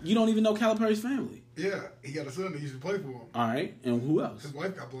 You don't even know Calipari's family. Yeah, he got a son that used to play for him. All right, and who else? His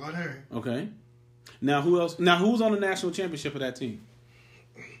wife got blonde hair. Okay. Now who else? Now who's on the national championship of that team?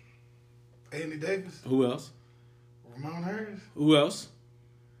 Anthony Davis. Who else? Ramon Harris. Who else?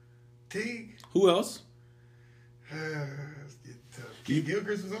 Teague. Who else? Keith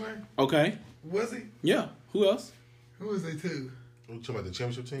Gilchrist was on there. Okay. Was he? Yeah. Who else? Who was they two? You talking about the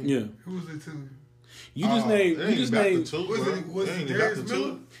championship team? Yeah. Who was they two? You just named. Was it Darius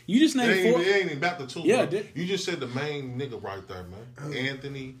Miller? You just named four. It ain't even about the two. Yeah. You just said the main nigga right there, man.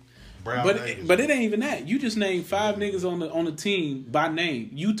 Anthony Brown. But it ain't even that. You just named 5 niggas on the team by name.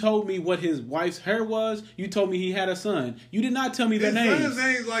 You told me what his wife's hair was. You told me he had a son. You did not tell me their names. His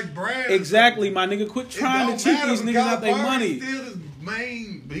name's like Brad. Exactly, my nigga. Quit trying to cheat these niggas out their money. Still his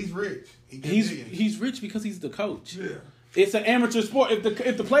main, but he's rich. He's rich because he's the coach. Yeah. It's an amateur sport.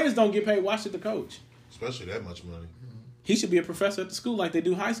 If the players don't get paid, why should the coach? Especially that much money. He should be a professor at the school like they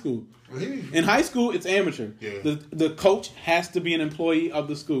do high school. Really? In high school, it's amateur. Yeah. The coach has to be an employee of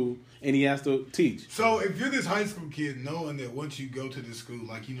the school, and he has to teach. So if you're this high school kid, knowing that once you go to this school,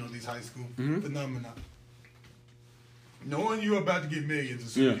 like these high school phenomena, knowing you're about to get millions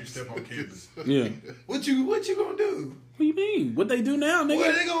as soon as you step on campus, what you gonna do? What do you mean? What they do now, nigga?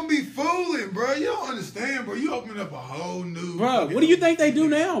 Boy, they gonna be fooling, bro. You don't understand, bro. You opening up a whole new... Bro, what do you think they do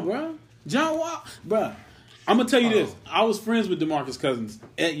now, bro? John Wall... Bro, I'm gonna tell you this. I was friends with DeMarcus Cousins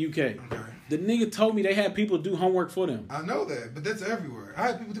at UK. Okay. The nigga told me they had people do homework for them. I know that, but that's everywhere. I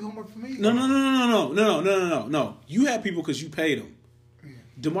had people do homework for me. No. You had people because you paid them. Yeah.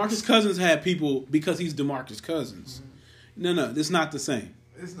 DeMarcus Cousins had people because he's DeMarcus Cousins. Mm-hmm. No, it's not the same.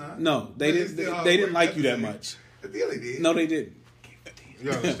 It's not. No, they didn't like you that much. Yeah, they did. No, they didn't. You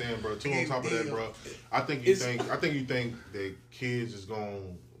understand, bro? Too on top of that, bro. I think you think that kids is gonna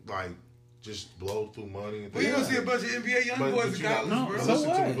just blow through money. And well, you gonna see a bunch of NBA young boys in college, bro.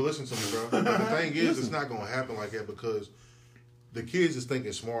 Listen to me, bro. But the thing is, it's not gonna happen like that because the kids is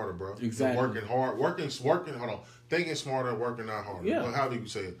thinking smarter, bro. Exactly. They're working hard, working. Hold on, thinking smarter, working not harder. Yeah. Well, how do you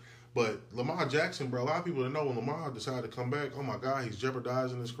say it? But Lamar Jackson, bro, a lot of people that know when Lamar decided to come back, oh my God, he's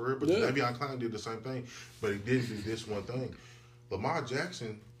jeopardizing his career. But Davion Clowney did the same thing, but he didn't do this one thing. Lamar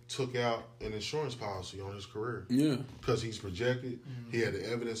Jackson took out an insurance policy on his career. Yeah. Because he's projected. He had the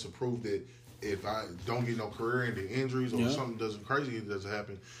evidence to prove that if I don't get no career-ending injuries or something crazy doesn't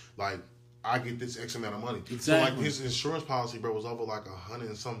happen, I get this X amount of money. Exactly. So his insurance policy, bro, was over $100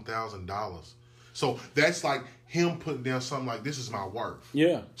 and some $1,000. So that's like him putting down something like, this is my worth.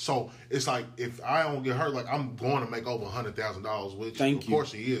 Yeah. So it's like, if I don't get hurt, I'm going to make over $100,000, which of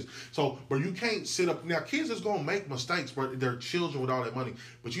course he is. So, but you can't sit up. Now, kids is going to make mistakes, but they're children with all that money.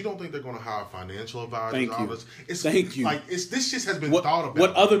 But you don't think they're going to hire financial advisors? Thank you. This shit has been thought about.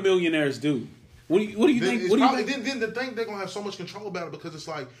 What other millionaires do? What do you think? Then the thing they're going to have so much control about it because it's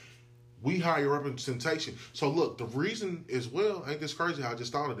like, we hire representation. So look, the reason as well, ain't this crazy how I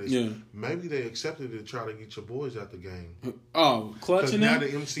just thought of this? Yeah. Maybe they accepted it to try to get your boys out the game. Oh, clutching now the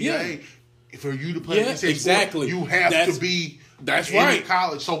MCA, for you to play in the NCAA sport, you have to be That's in right.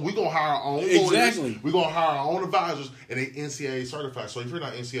 college. So we're going to hire our own lawyers. Exactly. We're going to hire our own advisors, and they NCAA certified. So if you're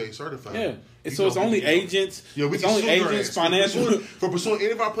not NCAA certified. Yeah. And so it's only agents. Yeah, we it's can only sue your agents, ass. financial. For pursuing any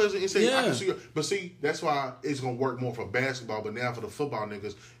of our players in NCAA, Yeah. I can sue you. But see, that's why it's going to work more for basketball. But now for the football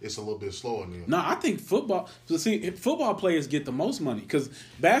niggas, it's a little bit slower now. No, I think football. So see, football players get the most money because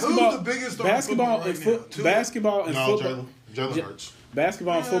basketball. Who's the biggest star basketball in and football right now? basketball and No, football. Jalen Hurts.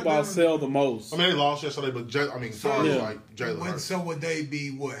 Basketball and football sell the most. I mean, they lost yesterday, but far as like Jalen Hurts. So would they be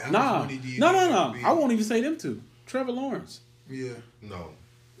what? How much Nah, money do you no. think they would be? I won't even say them two. Trevor Lawrence. Yeah. No.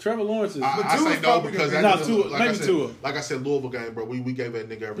 Trevor Lawrence is. I Tua's say no probably because the that's Tua, like I maybe said, Tua. like I said, Louisville game, bro. We gave that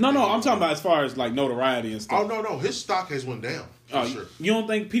nigga everything. No, I'm talking about as far as like notoriety and stuff. Oh no, his stock has went down. For sure. You don't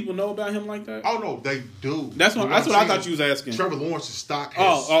think people know about him like that? Oh no, they do. That's what I thought you was asking. Trevor Lawrence's stock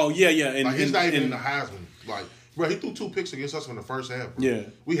has. Yeah. And like he's not even in the and, Heisman. Like, bro, he threw 2 picks against us in the first half. Bro. Yeah.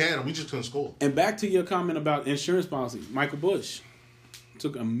 We had him. We just couldn't score. and back to your comment about insurance policy. Michael Bush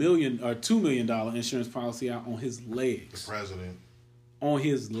took $1 million or $2 million insurance policy out on his legs. The president. On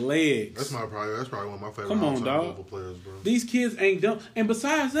his legs. That's probably one of my favorite. Come on, outside dog. Louisville players, bro. These kids ain't dumb. And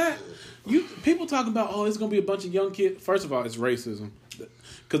besides that, people talk about, it's going to be a bunch of young kids. First of all, it's racism.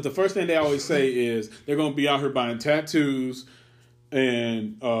 Because the first thing they always say is they're going to be out here buying tattoos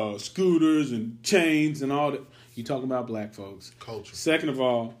and scooters and chains and all that. You talking about black folks. Culture. Second of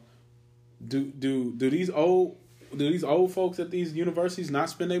all, do these old folks at these universities not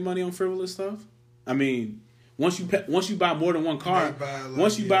spend their money on frivolous stuff? I mean, once you buy more than one car,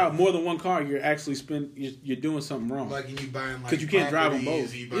 buy more than one car, you're actually you're doing something wrong. Like you buying because you can't drive them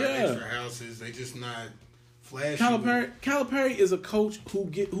both. You buy extra houses. They just not flashy. Calipari is a coach who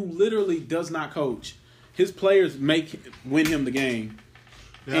literally does not coach. His players win him the game.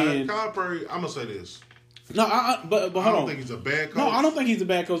 Now, Calipari, I'm gonna say this. No, but hold on. I don't think he's a bad coach. No, I don't think he's a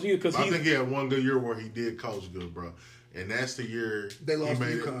bad coach either. Because I think he had one good year where he did coach good, bro. And that's the year they lost to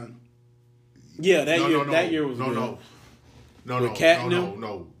UConn. Yeah, that year was good.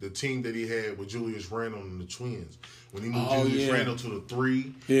 No. The team that he had with Julius Randle and the Twins. When he moved Julius Randle to the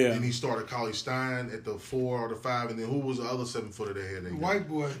 3, and he started Cauley Stein at the 4 or the 5, and then who was the other 7-footer they had? White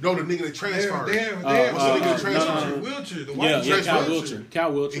boy. No, the nigga that transferred. What's the nigga that transferred? Wilcher. The white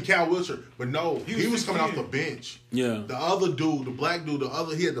Cal Wilcher. And Cal Wilcher. But no, he was coming off the bench. Yeah. The other dude, the black dude,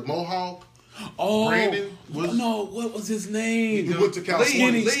 he had the mohawk. Oh, Brandon was, what was his name? He went to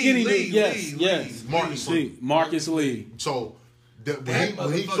California. Skinny dude. Yes. Marcus Lee. So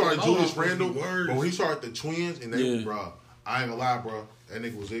when he started Julius Randle, but when he started the Twins, and they, bro, I ain't gonna lie, bro, that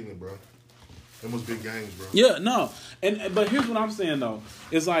nigga was ignorant, bro. Them was big games, bro. Yeah, no, but here's what I'm saying though: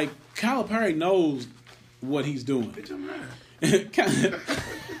 it's like Calipari knows what he's doing.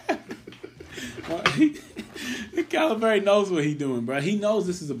 Calipari knows what he's doing, bro. He knows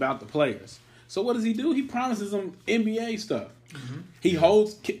this is about the players. So what does he do? He promises them NBA stuff. Mm-hmm. He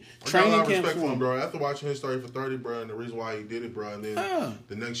holds training camps for him, bro. After watching his 30 for 30, bro, and the reason why he did it, bro, and then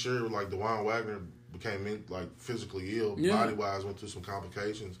the next year, like DeJuan Wagner became physically ill, body wise, went through some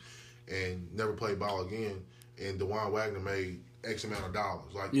complications, and never played ball again. And DeJuan Wagner made X amount of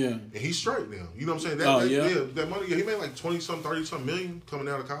dollars, and he's straight now. You know what I'm saying? That money. He made like 20-something, 30-something million coming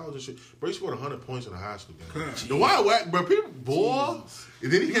out of college and shit. Bro, he scored 100 points in a high school game. DeJuan Wagner, bro, people, boy.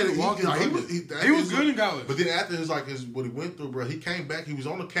 And then he was good in college. But then after what he went through, bro, he came back. He was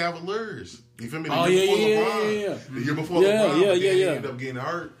on the Cavaliers. You feel me? The year before LeBron. He ended up getting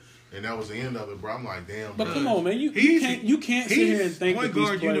hurt. And that was the end of it, bro. I'm like, damn, bro. But come on, man. You can't sit here and think that these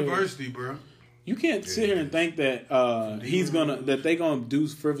players, University, bro. You can't sit here and think that they gonna do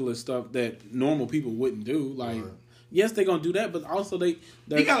frivolous stuff that normal people wouldn't do. Like, yes, they're gonna do that, but also you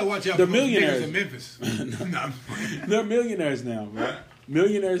gotta watch out. They're millionaires in Memphis. They're millionaires now, bro.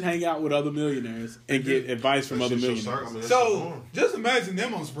 Millionaires hang out with other millionaires and get advice from other millionaires. So just imagine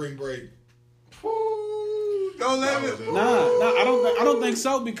them on spring break. Don't let it. I don't think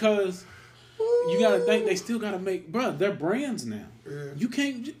so because you gotta think they still gotta make, bro. They're brands now. Yeah. You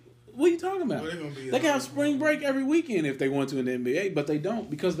can't. What are you talking about? They can have spring break every weekend if they want to in the NBA, but they don't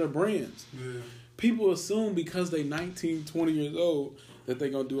because they're brands. Yeah. People assume because they 19, 20 years old that they're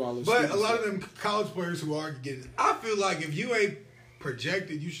going to do all this stuff. But a lot of them college players who are getting... I feel like if you ain't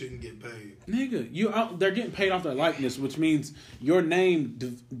projected, you shouldn't get paid. Nigga, they're getting paid off their likeness, which means your name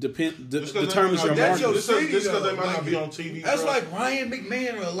determines your market. Just because they might not be on TV. That's like Ryan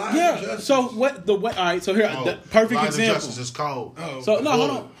McMahon or Elijah Justice. So all right, so here, the perfect Elijah example. Justice is cold. So, no,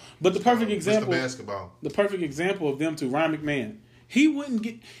 hold on. But the perfect example... basketball. The perfect example of them two, Ryan McMahon.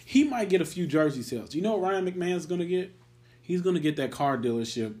 He might get a few jersey sales. You know what Ryan McMahon's going to get? He's going to get that car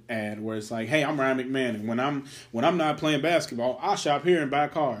dealership ad where it's like, hey, I'm Ryan McMahon, and when I'm not playing basketball, I shop here and buy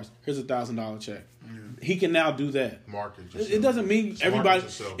cars. Here's $1,000 check. he can now do that. Market yourself. It doesn't mean everybody.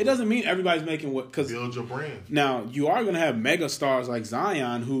 Yourself. It doesn't mean everybody's making what. Because build your brand. Now you are going to have mega stars like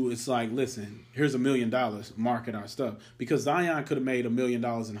Zion, who it's like, listen, here's $1 million, market our stuff. Because Zion could have made $1 million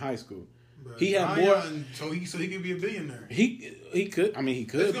in high school. Bro, he had Zion, more. So he could be a billionaire. He could. I mean, he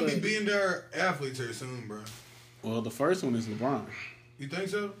could. There's gonna be billionaire athletes here soon, bro. Well, the first one is LeBron. You think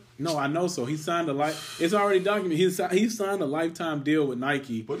so? No, I know so. He signed It's already documented. He signed a lifetime deal with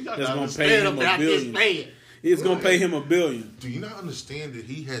Nike that's going to pay him $1 billion. It's going to pay him $1 billion. Do you not understand that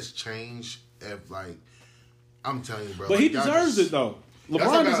he has changed? I'm telling you, bro. But he deserves it though.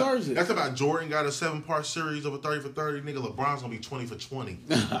 LeBron deserves it. That's about Jordan got a 7-part series of a 30 for 30. Nigga, LeBron's gonna be 20 for 20.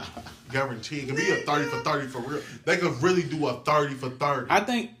 Guaranteed. It can be a 30 for 30 for real. They could really do a 30 for 30. I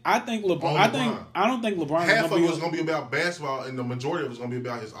think LeBron. I don't think LeBron. Half of it was gonna be about basketball, and the majority of it was gonna be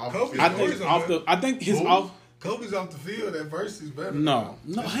about his off the field. I think his off. Kobe's off the field. That verse is better. No,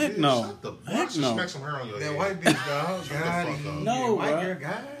 heck no. Heck no. Smack some hair on your that head. white bitch, dog. God, no, bro.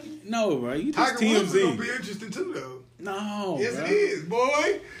 No, bro. You just Tiger Woods is TMZ. gonna be interesting too, though. No, yes, bro. it is,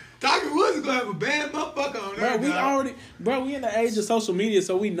 boy. Tiger Woods is gonna have a bad motherfucker on there. We in the age of social media,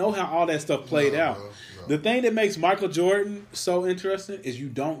 so we know how all that stuff played out. No. The thing that makes Michael Jordan so interesting is you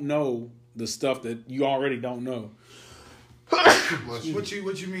don't know the stuff that you already don't know. What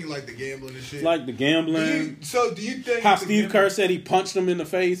you mean, like the gambling and shit? Like the gambling. Do you think how Steve Kerr said he punched him in the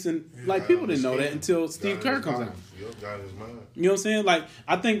face, and like people didn't know that until Steve Kerr comes out. Got his mind. You know what I'm saying? Like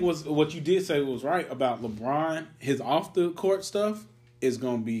I think what you did say was right about LeBron. His off the court stuff is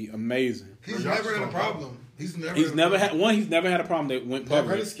gonna be amazing. He's never had a problem. He's never had a problem that went public.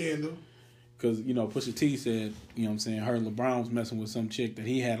 Never had a scandal. Because, Pusha T said, you know what I'm saying, her LeBron was messing with some chick that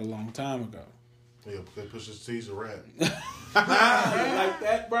he had a long time ago. Yeah, because Pusha T's a rat. Like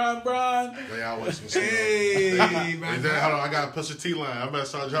that, Brian? They always say, hey, hold on, I got a Pusha T line. I'm about to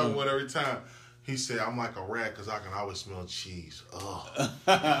start dropping one every time. He said, I'm like a rat because I can always smell cheese. Ugh.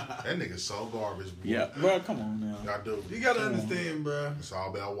 That nigga's so garbage, bro. Yeah, bro, come on now. I do. You got to understand, bro. It's all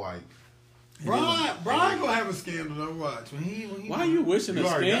about white. Brian gonna have a scandal. Don't watch. Why are you wishing a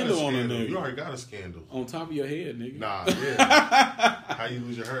scandal on a nigga? You already got a scandal. On top of your head, nigga. Nah, yeah. How you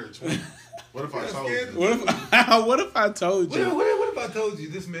lose your hair? What if I told you? What if I told you? What if I told you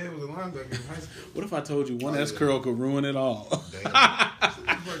this man was a linebacker in high school? What if I told you one S curl could ruin it all? Damn.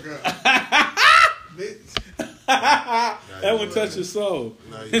 Bitch. That would touch your soul.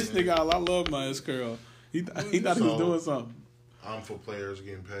 This nigga, I love my S curl. He thought he was doing something. I'm for players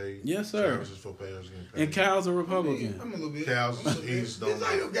getting paid. Yes, sir. Travis is for players getting paid. And Cal's a Republican. I'm a little bit. Cal's he's This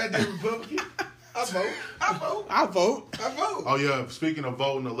ain't no goddamn Republican. I vote. Oh yeah, speaking of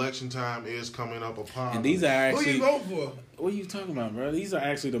voting, election time is coming up upon. And these are actually. Who you vote for? What are you talking about, bro? These are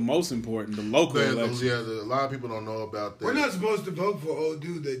actually the most important, the local elections. Yeah, a lot of people don't know about that. We're not supposed to vote for an old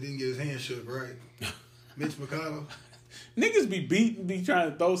dude that didn't get his hand shook, right? Mitch McConnell. Niggas be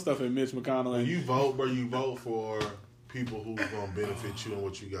trying to throw stuff at Mitch McConnell. When you vote, bro, you vote for people who's gonna benefit you and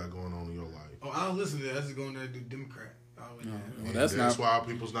what you got going on in your life. Oh, I don't listen to that. I just go in there and do Democrat. Well, that's why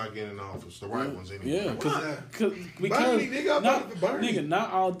people's not getting in office. The right ones anyway. Yeah, because Bernie, nigga, nigga,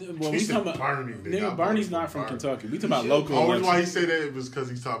 not all. Well, we talking about Bernie. Nigga, Bernie's not from Kentucky. We talking about local. The only why he said that was because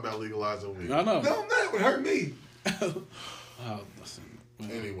he's talking about legalizing weed. I know. No, that would hurt me. Listen.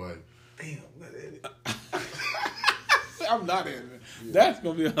 Anyway. Damn, I'm not in it. Yeah. That's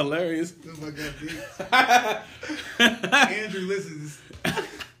gonna be hilarious. Andrew listens.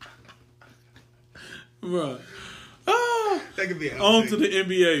 Bro. That could be on to the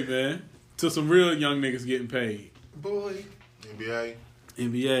NBA, man. To some real young niggas getting paid. Boy.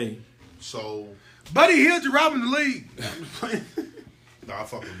 NBA. So. Buddy Hield, you're robbing the league. Nah, I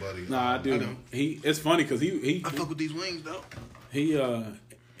fuck with Buddy. Nah, I do. It's funny because he I fuck with these wings though.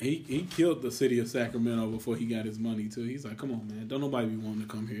 He killed the city of Sacramento before he got his money too. He's like, come on, man, don't nobody be wanting to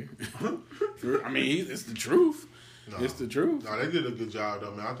come here. I mean, it's the truth. No, it's the truth. No, they did a good job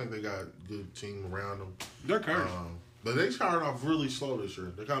though, man. I think they got a good team around them. They're cursed. But they started off really slow this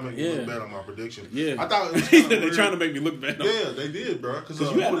year. They kind of make me look bad on my prediction. Yeah, I thought it was kind of they're trying to make me look bad. Yeah, they did, bro. Because you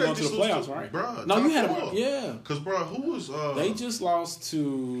had them going to the playoffs, right? Bro, no, you had them. Yeah. Because, bro, who was? They just lost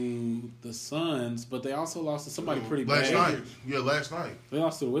to the Suns, but they also lost to somebody pretty bad. Last night. Yeah, last night. They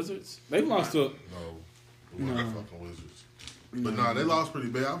lost to the Wizards. They've lost to. No, fucking Wizards. But no, they lost pretty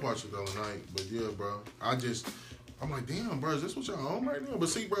bad. I watched it the other night. But yeah, bro, I'm like, damn, bro, is this what y'all on right now? But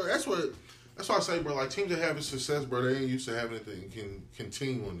see, bro, that's why I say, bro, like teams that having success, bro, they ain't used to having it and can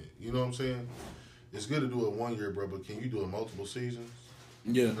continue on it. You know what I'm saying? It's good to do it 1 year, bro, but can you do it multiple seasons?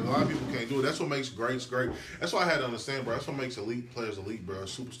 Yeah. And a lot of people can't do it. That's what makes greats great. That's why I had to understand, bro. That's what makes elite players elite, bro.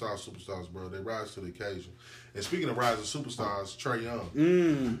 Superstars, bro. They rise to the occasion. And speaking of rising superstars, Trae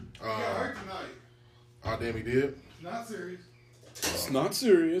Young. Got hurt tonight. Oh, damn, he did? Not serious. It's not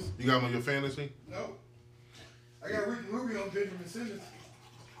serious. You got him on your fantasy? No. I got Rick Rubio and Benjamin Simmons.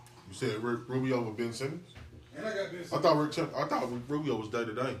 You said Rick Rubio over Ben Simmons? And I got Ben Simmons. I thought Rick Rubio was day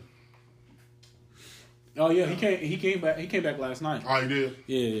to day. Oh yeah, he came back last night. Oh, he did?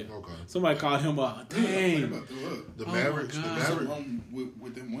 Yeah. Okay. Somebody called him up. Dang. The Mavericks. The Mavericks.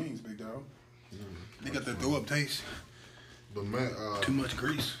 With them wings, big dog. They got that throw up taste. Too much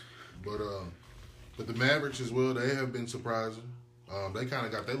grease. But the Mavericks as well, they have been surprising. They kind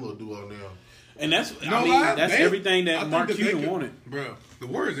of got their little duo now. And that's everything that Mark Cuban wanted. Bro, the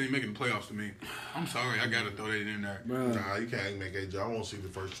Warriors ain't making the playoffs to me. I'm sorry, I got to throw that in there. Nah, you can't make that job. I want to see the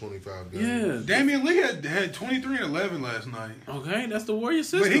first 25 games. Yeah. Damian Lee had 23 and 11 last night. Okay, that's the Warriors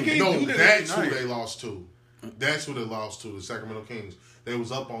system. But he can't do that that's every who night. they lost to. That's who they lost to, the Sacramento Kings. They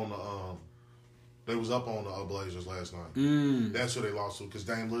was up on the Blazers last night. That's who they lost to because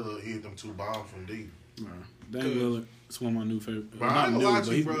Dame Lillard hit them 2 bombs from deep. Dame Lillard is one of my new favorite. Bro, I ain't gonna lie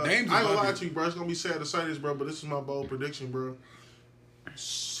to you, bro. Dame's I ain't gonna lie to you, bro. It's gonna be sad to say this, bro, but this is my bold prediction, bro.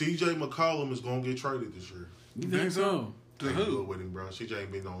 CJ McCollum is gonna get traded this year. You think so? To who? With him, bro. CJ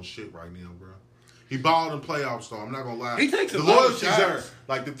ain't been on shit right now, bro. He balled in playoffs, though. I'm not gonna lie. He takes the a lot of loyalty's shots. there.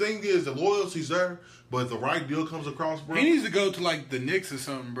 Like the thing is, the loyalty's there, but if the right deal comes across, bro, He needs to go to like the Knicks or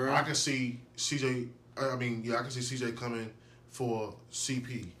something, bro. I can see CJ. I can see CJ coming for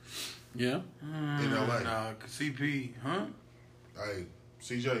CP Yeah. in LA. Nah, CP, huh? Hey,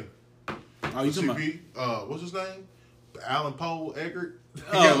 CJ. Oh, you talking about CP? What's his name? Alan Poe Eggert. He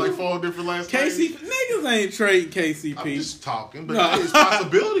Oh. got like 4 different last names. KCP? Niggas ain't trading KCP. I'm just talking, but No. it's a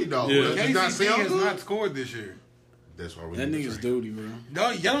possibility though. Yeah. Does it not KCP sound has good? not scored this year. That's why we That need to nigga's trade. duty, bro. No,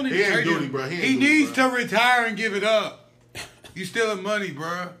 y'all don't need He to ain't trade duty, him. bro. He ain't He duty, needs bro. to retire and give it up. You stealing money,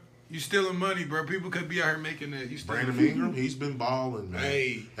 bro. You stealing money, bro. People could be out here making that. You stealing Brandon Ingram, he's been balling, man.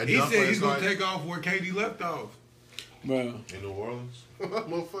 Hey, That he dunk said last he's gonna night take off where KD left off. Bro. in New Orleans.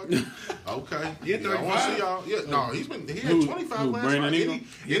 Motherfucker. Okay. He had I want to 35. see y'all. Yeah, no, he had Who- 25 who, last Brandon night. Ingram? And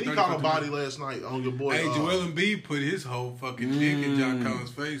He had he caught a 35. body last night on your boy. Hey, Joel Embiid put his whole fucking dick in John Collins'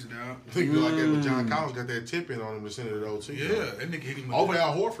 face now. I think like that when John Collins got that tip in on him to send it to OT. Yeah, though. that nigga hit him with Over that.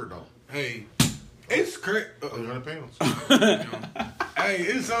 Al Horford, though. Hey, it's crazy. 300 pounds. Hey,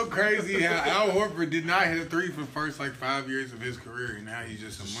 it's so crazy how Al Horford did not hit a 3 for the first like 5 years of his career, and now he's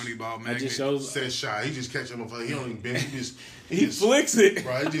just a money ball That magnet. just shows Set shot. He just catch him. He don't even bend. he flicks it.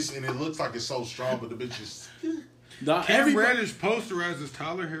 Bro, and it looks like it's so strong, but the bitch is Dog, Cam everybody, Reddish posterized as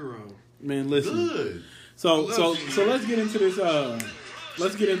Tyler Hero. man, listen. good. So let's get into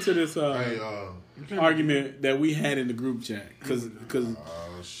this. Hey, Argument that we had in the group chat because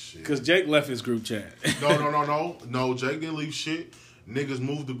shit. Jake left his group chat. No, Jake didn't leave shit. Niggas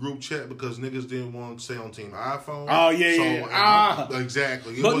moved the group chat because niggas didn't want to stay on Team iPhone. Oh, yeah.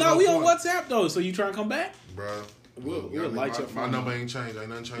 Exactly. It But was no, we point. on WhatsApp though. So you trying to come back? Bruh. We'll light your My phone. number ain't changed. Ain't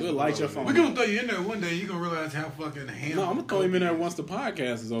nothing changed. We'll light your phone. We're gonna throw you in there one day. You're gonna realize how fucking handsome. No, I'm gonna throw him in there once the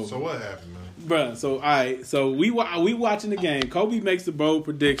podcast is over. So what happened, man? Bruh, so all right, so we watching the game. Kobe makes the bold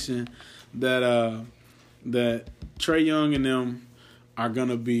prediction that Trae Young and them are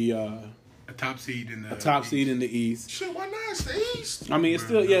gonna be a top seed in the in the East. Shit, why not? It's the East. I mean, it's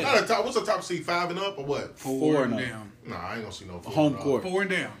still What's the top seed? 5 and up or what? 4 and up. down. Nah, I ain't gonna see no 4 Home and up. court. 4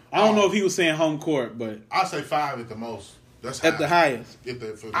 and down. I don't know if he was saying home court, but I say 5 at the most. That's at the highest.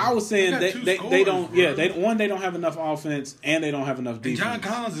 For I was saying They got they two don't. scorers, Yeah, bro. they don't have enough offense and they don't have enough And defense. John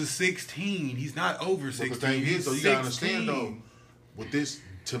Collins is 16. He's not over 16. But the thing is, though, you He's gotta understand 16. though, with this,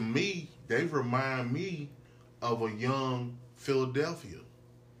 to me, they remind me of a young Philadelphia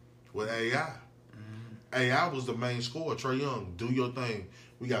with AI. AI was the main scorer. Trae Young, do your thing.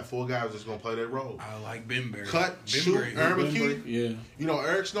 We got 4 guys that's gonna play that role. I like Benberry. Cut, shoot, Benberry. Aaron McKee. Yeah. You know,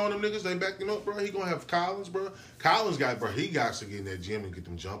 Eric's knowing them niggas, they backed him up, bro. He gonna have Collins, bro. Collins got, bro, he got to get in that gym and get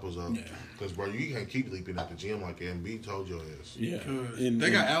them jumpers up. Yeah. Because, bro, you can't keep leaping at the gym like MB told your ass. Yeah. They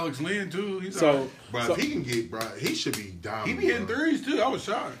got Alex Lynn too. He's so, alright. Bro, so if he can get, bro, he should be dominant. He be hitting bro. threes too. I was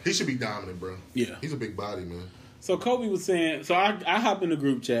shocked. He should be dominant, bro. Yeah. He's a big body, man. So Kobe was saying, so I hop in the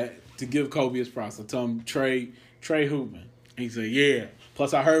group chat to give Kobe his props. I told him Trae hooping. He said, yeah.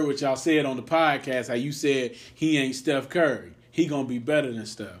 Plus I heard what y'all said on the podcast, how you said he ain't Steph Curry. He gonna be better than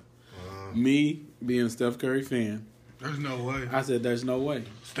Steph. Me being a Steph Curry fan, There's no way. I said there's no way.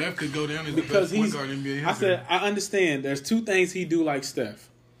 Steph could go down as Because the best he's, point guard in NBA history. I said, I understand there's 2 things he do like Steph.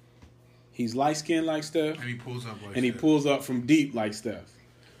 He's light skinned like Steph, and he pulls up like and he Steph. pulls up from deep like Steph.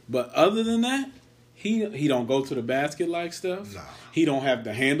 But other than that, he don't go to the basket like Steph. Nah. He don't have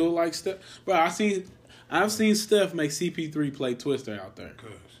the handle like Steph. But I've seen Steph make CP3 play Twister out there. Cause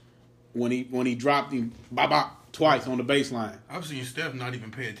When he dropped him, bop bop, twice on the baseline. I've seen Steph not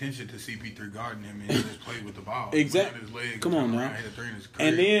even pay attention to CP3 guarding him and he just play with the ball. Exactly. His legs, come on now. hit a three in his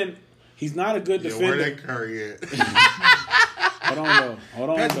and then he's not a good defender. Where that Curry at? Hold on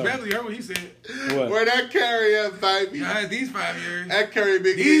though. Patrick Beverly heard what he said. What? Where that Curry at, baby? Yeah, these 5 years. That Curry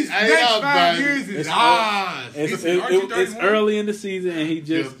big. These next 5 baby. years is ours. It's early in the season, and he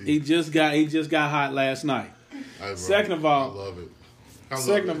just got hot last night. Hey, Second of all, I love it.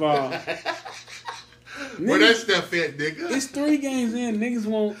 Second of all, where that Steph at, nigga? it's 3 games in. Niggas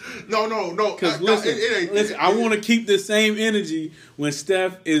won't. No. Because It listen, I want to keep the same energy when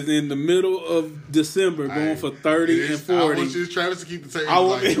Steph is in the middle of December going for 30 and 40. I want you, Travis, to keep the same. I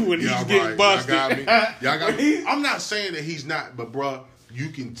want when he's getting busted. Y'all got me. I'm not saying that he's not, but bro, you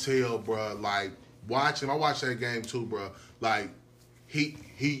can tell, bro. Like watch him. I watched that game too, bro. Like he.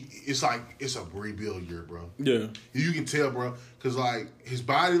 It's like it's a rebuild year, bro. Yeah, you can tell, bro, because like his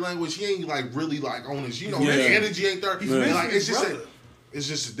body language, he ain't like really like on his. You know, Yeah. his energy ain't there. Yeah. Like it's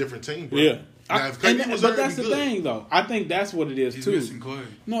just a different team, bro. yeah. Now, if KD was But there, that's it'd the be good. thing, though. I think that's what it is He's too. missing Clay.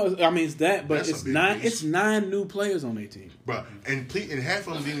 No, I mean it's that, but That's a it's big 9. piece. It's 9 new players on their team. Bro, and half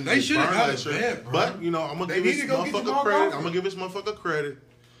of them didn't They get should've burned got last a year. vet, bro. But you know, I'm gonna They give need this to go get motherfucker Jamal credit. Crawford. I'm gonna give this motherfucker credit.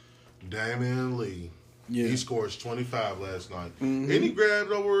 Damian Lee. Yeah. He scores 25 last night. And he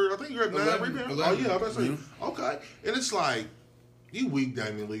grabbed over, I think he grabbed 9 rebounds. Oh, yeah, I was about to say. Okay. And it's like, you weak,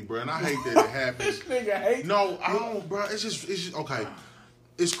 Damian Lee, bro. And I hate that it happens. Nigga hate. No, I don't, bro. It's just, okay.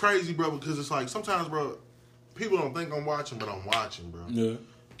 It's crazy, bro, because it's like, sometimes, bro, people don't think I'm watching, but I'm watching, bro. Yeah.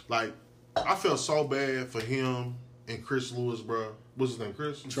 Like, I felt so bad for him and Chris Lewis, bro. What's his name,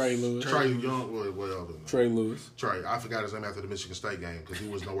 Chris? Trey Lewis. Trey Young, whatever. Trey Lewis. Trey. I forgot his name after the Michigan State game because he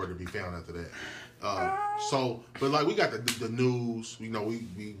was nowhere to be found after that. But like we got the news. You know, we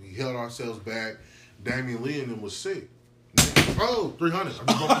held ourselves back. Damian Lee and them was sick. Oh, 300. I just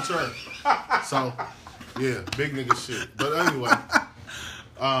broke the turn. So, yeah, big nigga shit. But anyway,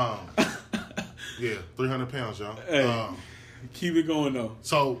 yeah, 300 pounds, y'all. Hey. Keep it going though.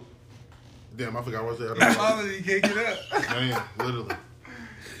 So, damn, I forgot what I was All there. of you can't get up. Man, literally.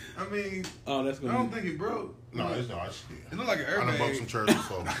 I mean, Oh, that's I gonna. don't think it broke. No, it's not. It looked like an I done broke airbag. some chairs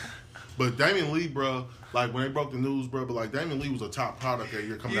before. But Damian Lee, bro, like when they broke the news, bro, but like Damian Lee was a top product that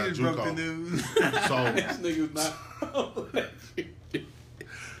year coming You out of just broke the JUCO. news. So, This nigga's not.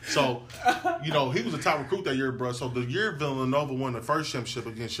 so, you know, he was a top recruit that year, bro. So the year Villanova won the first championship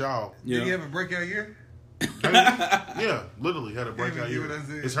against y'all. Did he have a breakout year? Yeah, literally had a breakout hear year. what I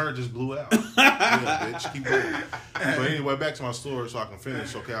said? His hair just blew out. Yeah, bitch, keep going. But anyway, back to my story so I can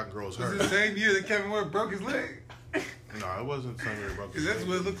finish. Okay, I can grow his Was hair. it the same year that Kevin Ware broke his leg? No, it wasn't the same year, bro. Because that's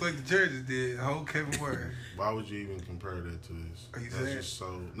what it looked like the Chargers did. The whole Kevin Ware. Why would you even compare that to this? Are you That's sad? just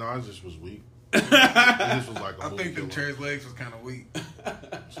so. No, I just was weak. This was like a I movie think them killer. Chargers legs was kind of weak.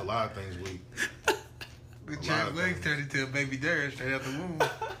 It's a lot of things weak. The lot Chargers of legs things. turned into a baby Darius straight out the womb.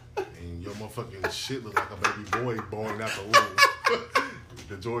 And your motherfucking shit look like a baby boy born out the womb.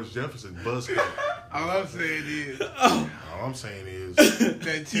 The George Jefferson buzz cut. All I'm saying is All I'm saying is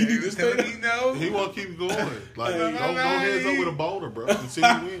that Cherry was telling me no. he won't keep going. Like No, go no, heads no. up with a boulder, bro, and see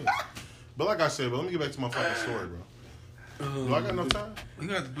who wins. But like I said, bro, let me get back to my fucking story, bro. Do I got enough time? We're going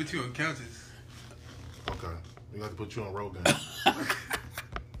to have to put you on couches. Okay. We got to put you on Rogan.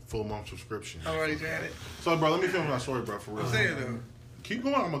 Full month subscription. I already tried it. So, bro, let me finish my story, bro, for real. I'm saying though. Keep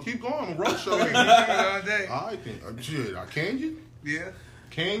going. I'm gonna keep going. I'm a road show. I can keep doing it all day. I think. Shit, can you? Yeah.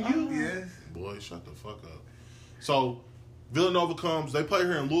 Can you? Yes. Boy, shut the fuck up. So, Villanova comes. They play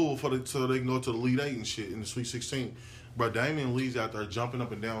here in Louisville so they can go to the Elite Eight and shit in the Sweet 16. Bro, Damian Lee's out there jumping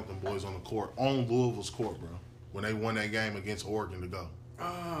up and down with them boys on the court, on Louisville's court, bro. When they won that game against Oregon to go.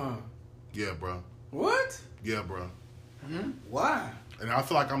 Yeah, bro. What? Yeah, bro. Why? And I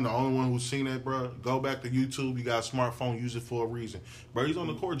feel like I'm the only one who's seen that, bro. Go back to YouTube. You got a smartphone. Use it for a reason. Bro, he's on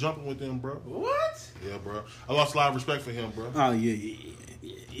the court jumping with them, bro. What? Yeah, bro. I lost a lot of respect for him, bro. Oh yeah.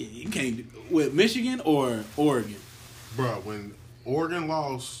 You can't do, with Michigan or Oregon. Bro, when Oregon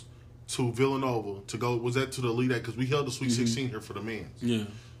lost to Villanova to go, was that to the Elite Eight? Because we held the Sweet 16 here for the men. Yeah.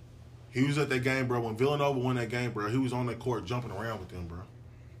 He was at that game, bro. When Villanova won that game, bro, he was on that court jumping around with them, bro.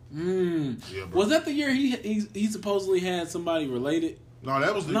 Yeah, bro. Was that the year he supposedly had somebody related? No,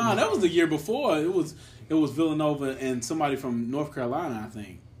 that was the That was the year before. It was Villanova and somebody from North Carolina, I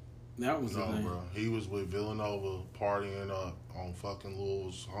think. That was the No, thing. bro. He was with Villanova partying up on fucking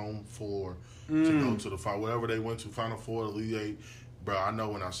Louisville's home floor to go to the final, whatever they went to, Final Four, Elite Eight. Bro, I know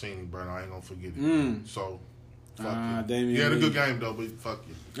when I seen him, bro, and I ain't gonna forget it. So, fuck you. Damian He had a Lee. good game though, but fuck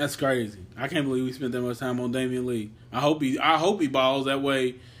you. That's crazy. I can't believe we spent that much time on Damian Lee. I hope he balls that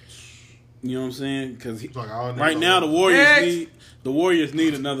way. You know what I'm saying? Because Like, right now the Warriors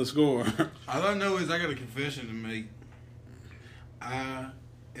need another scorer. All I know is I got a confession to make. I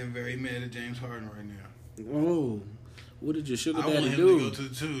am very mad at James Harden right now. Oh, what did your sugar I want daddy him do? to go to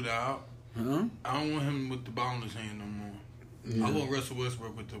the 2, dog. Huh? I don't want him with the ball in his hand no more. Yeah. I want Russell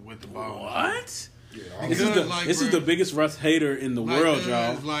Westbrook with the ball. What? Yeah, This is the biggest Russ hater in the world,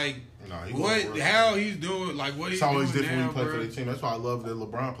 y'all. Like, he what? How he's doing? Like, what he's it's always doing different now, when you play bro. for the team. That's why I love that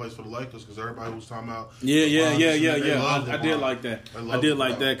LeBron plays for the Lakers because everybody was talking about. Yeah. LeBron, I did like that. They I did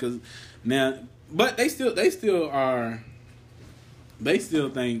like LeBron. that because now, but they still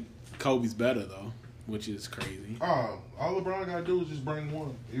think Kobe's better though, which is crazy. All LeBron gotta do is just bring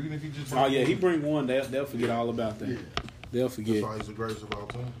one, even if he just. Oh yeah, he bring one. They'll forget all about that. Yeah. They'll forget. That's why he's the greatest of all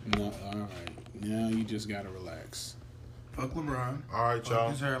time. No, all right. Now you just gotta relax. Fuck LeBron. All right, Fuck y'all.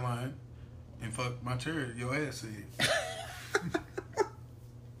 his hairline. And fuck my chair. Your ass is.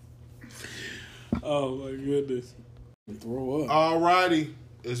 Oh my goodness. Throw up. All righty,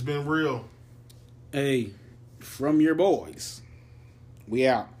 it's been real. Hey, from your boys. We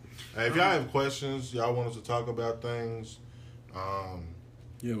out. Hey, if y'all have questions, y'all want us to talk about things,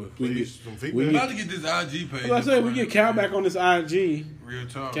 Yeah, we get. please, some I'm feedback. about to get this IG page. Like I said, we get Cal back on this IG. Real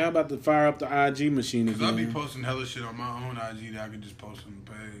talk. Cal about to fire up the IG machine Because I be again. posting hella shit on my own IG that I can just post on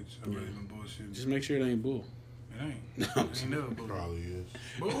the page. I really been bullshit. Just make sure it ain't bull. It ain't. It ain't never bullshit. Probably is.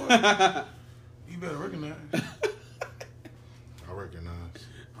 Boy, you better recognize. I recognize.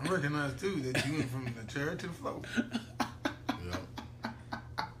 I recognize too that you went from the chair to the floor.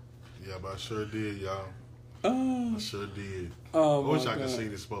 Yeah, but I sure did, y'all. Oh, I sure did. oh I wish my I could God. see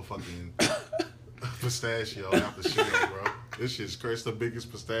this motherfucking pistachio out the shell, bro. This shit's crazy. It's the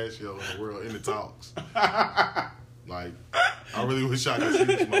biggest pistachio in the world, and it talks. Like, I really wish I could see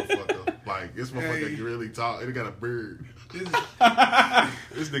this motherfucker. Like, this motherfucker can really talk. It got a beard.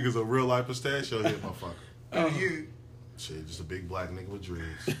 This nigga's a real life pistachio head motherfucker. You Shit, just a big black nigga with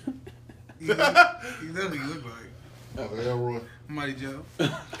dreads. know what you look like. Oh, Elroy. Mighty Joe.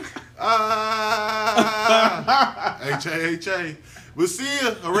 H-A-H-A. We'll see you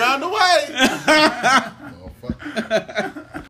around the way. Motherfucker.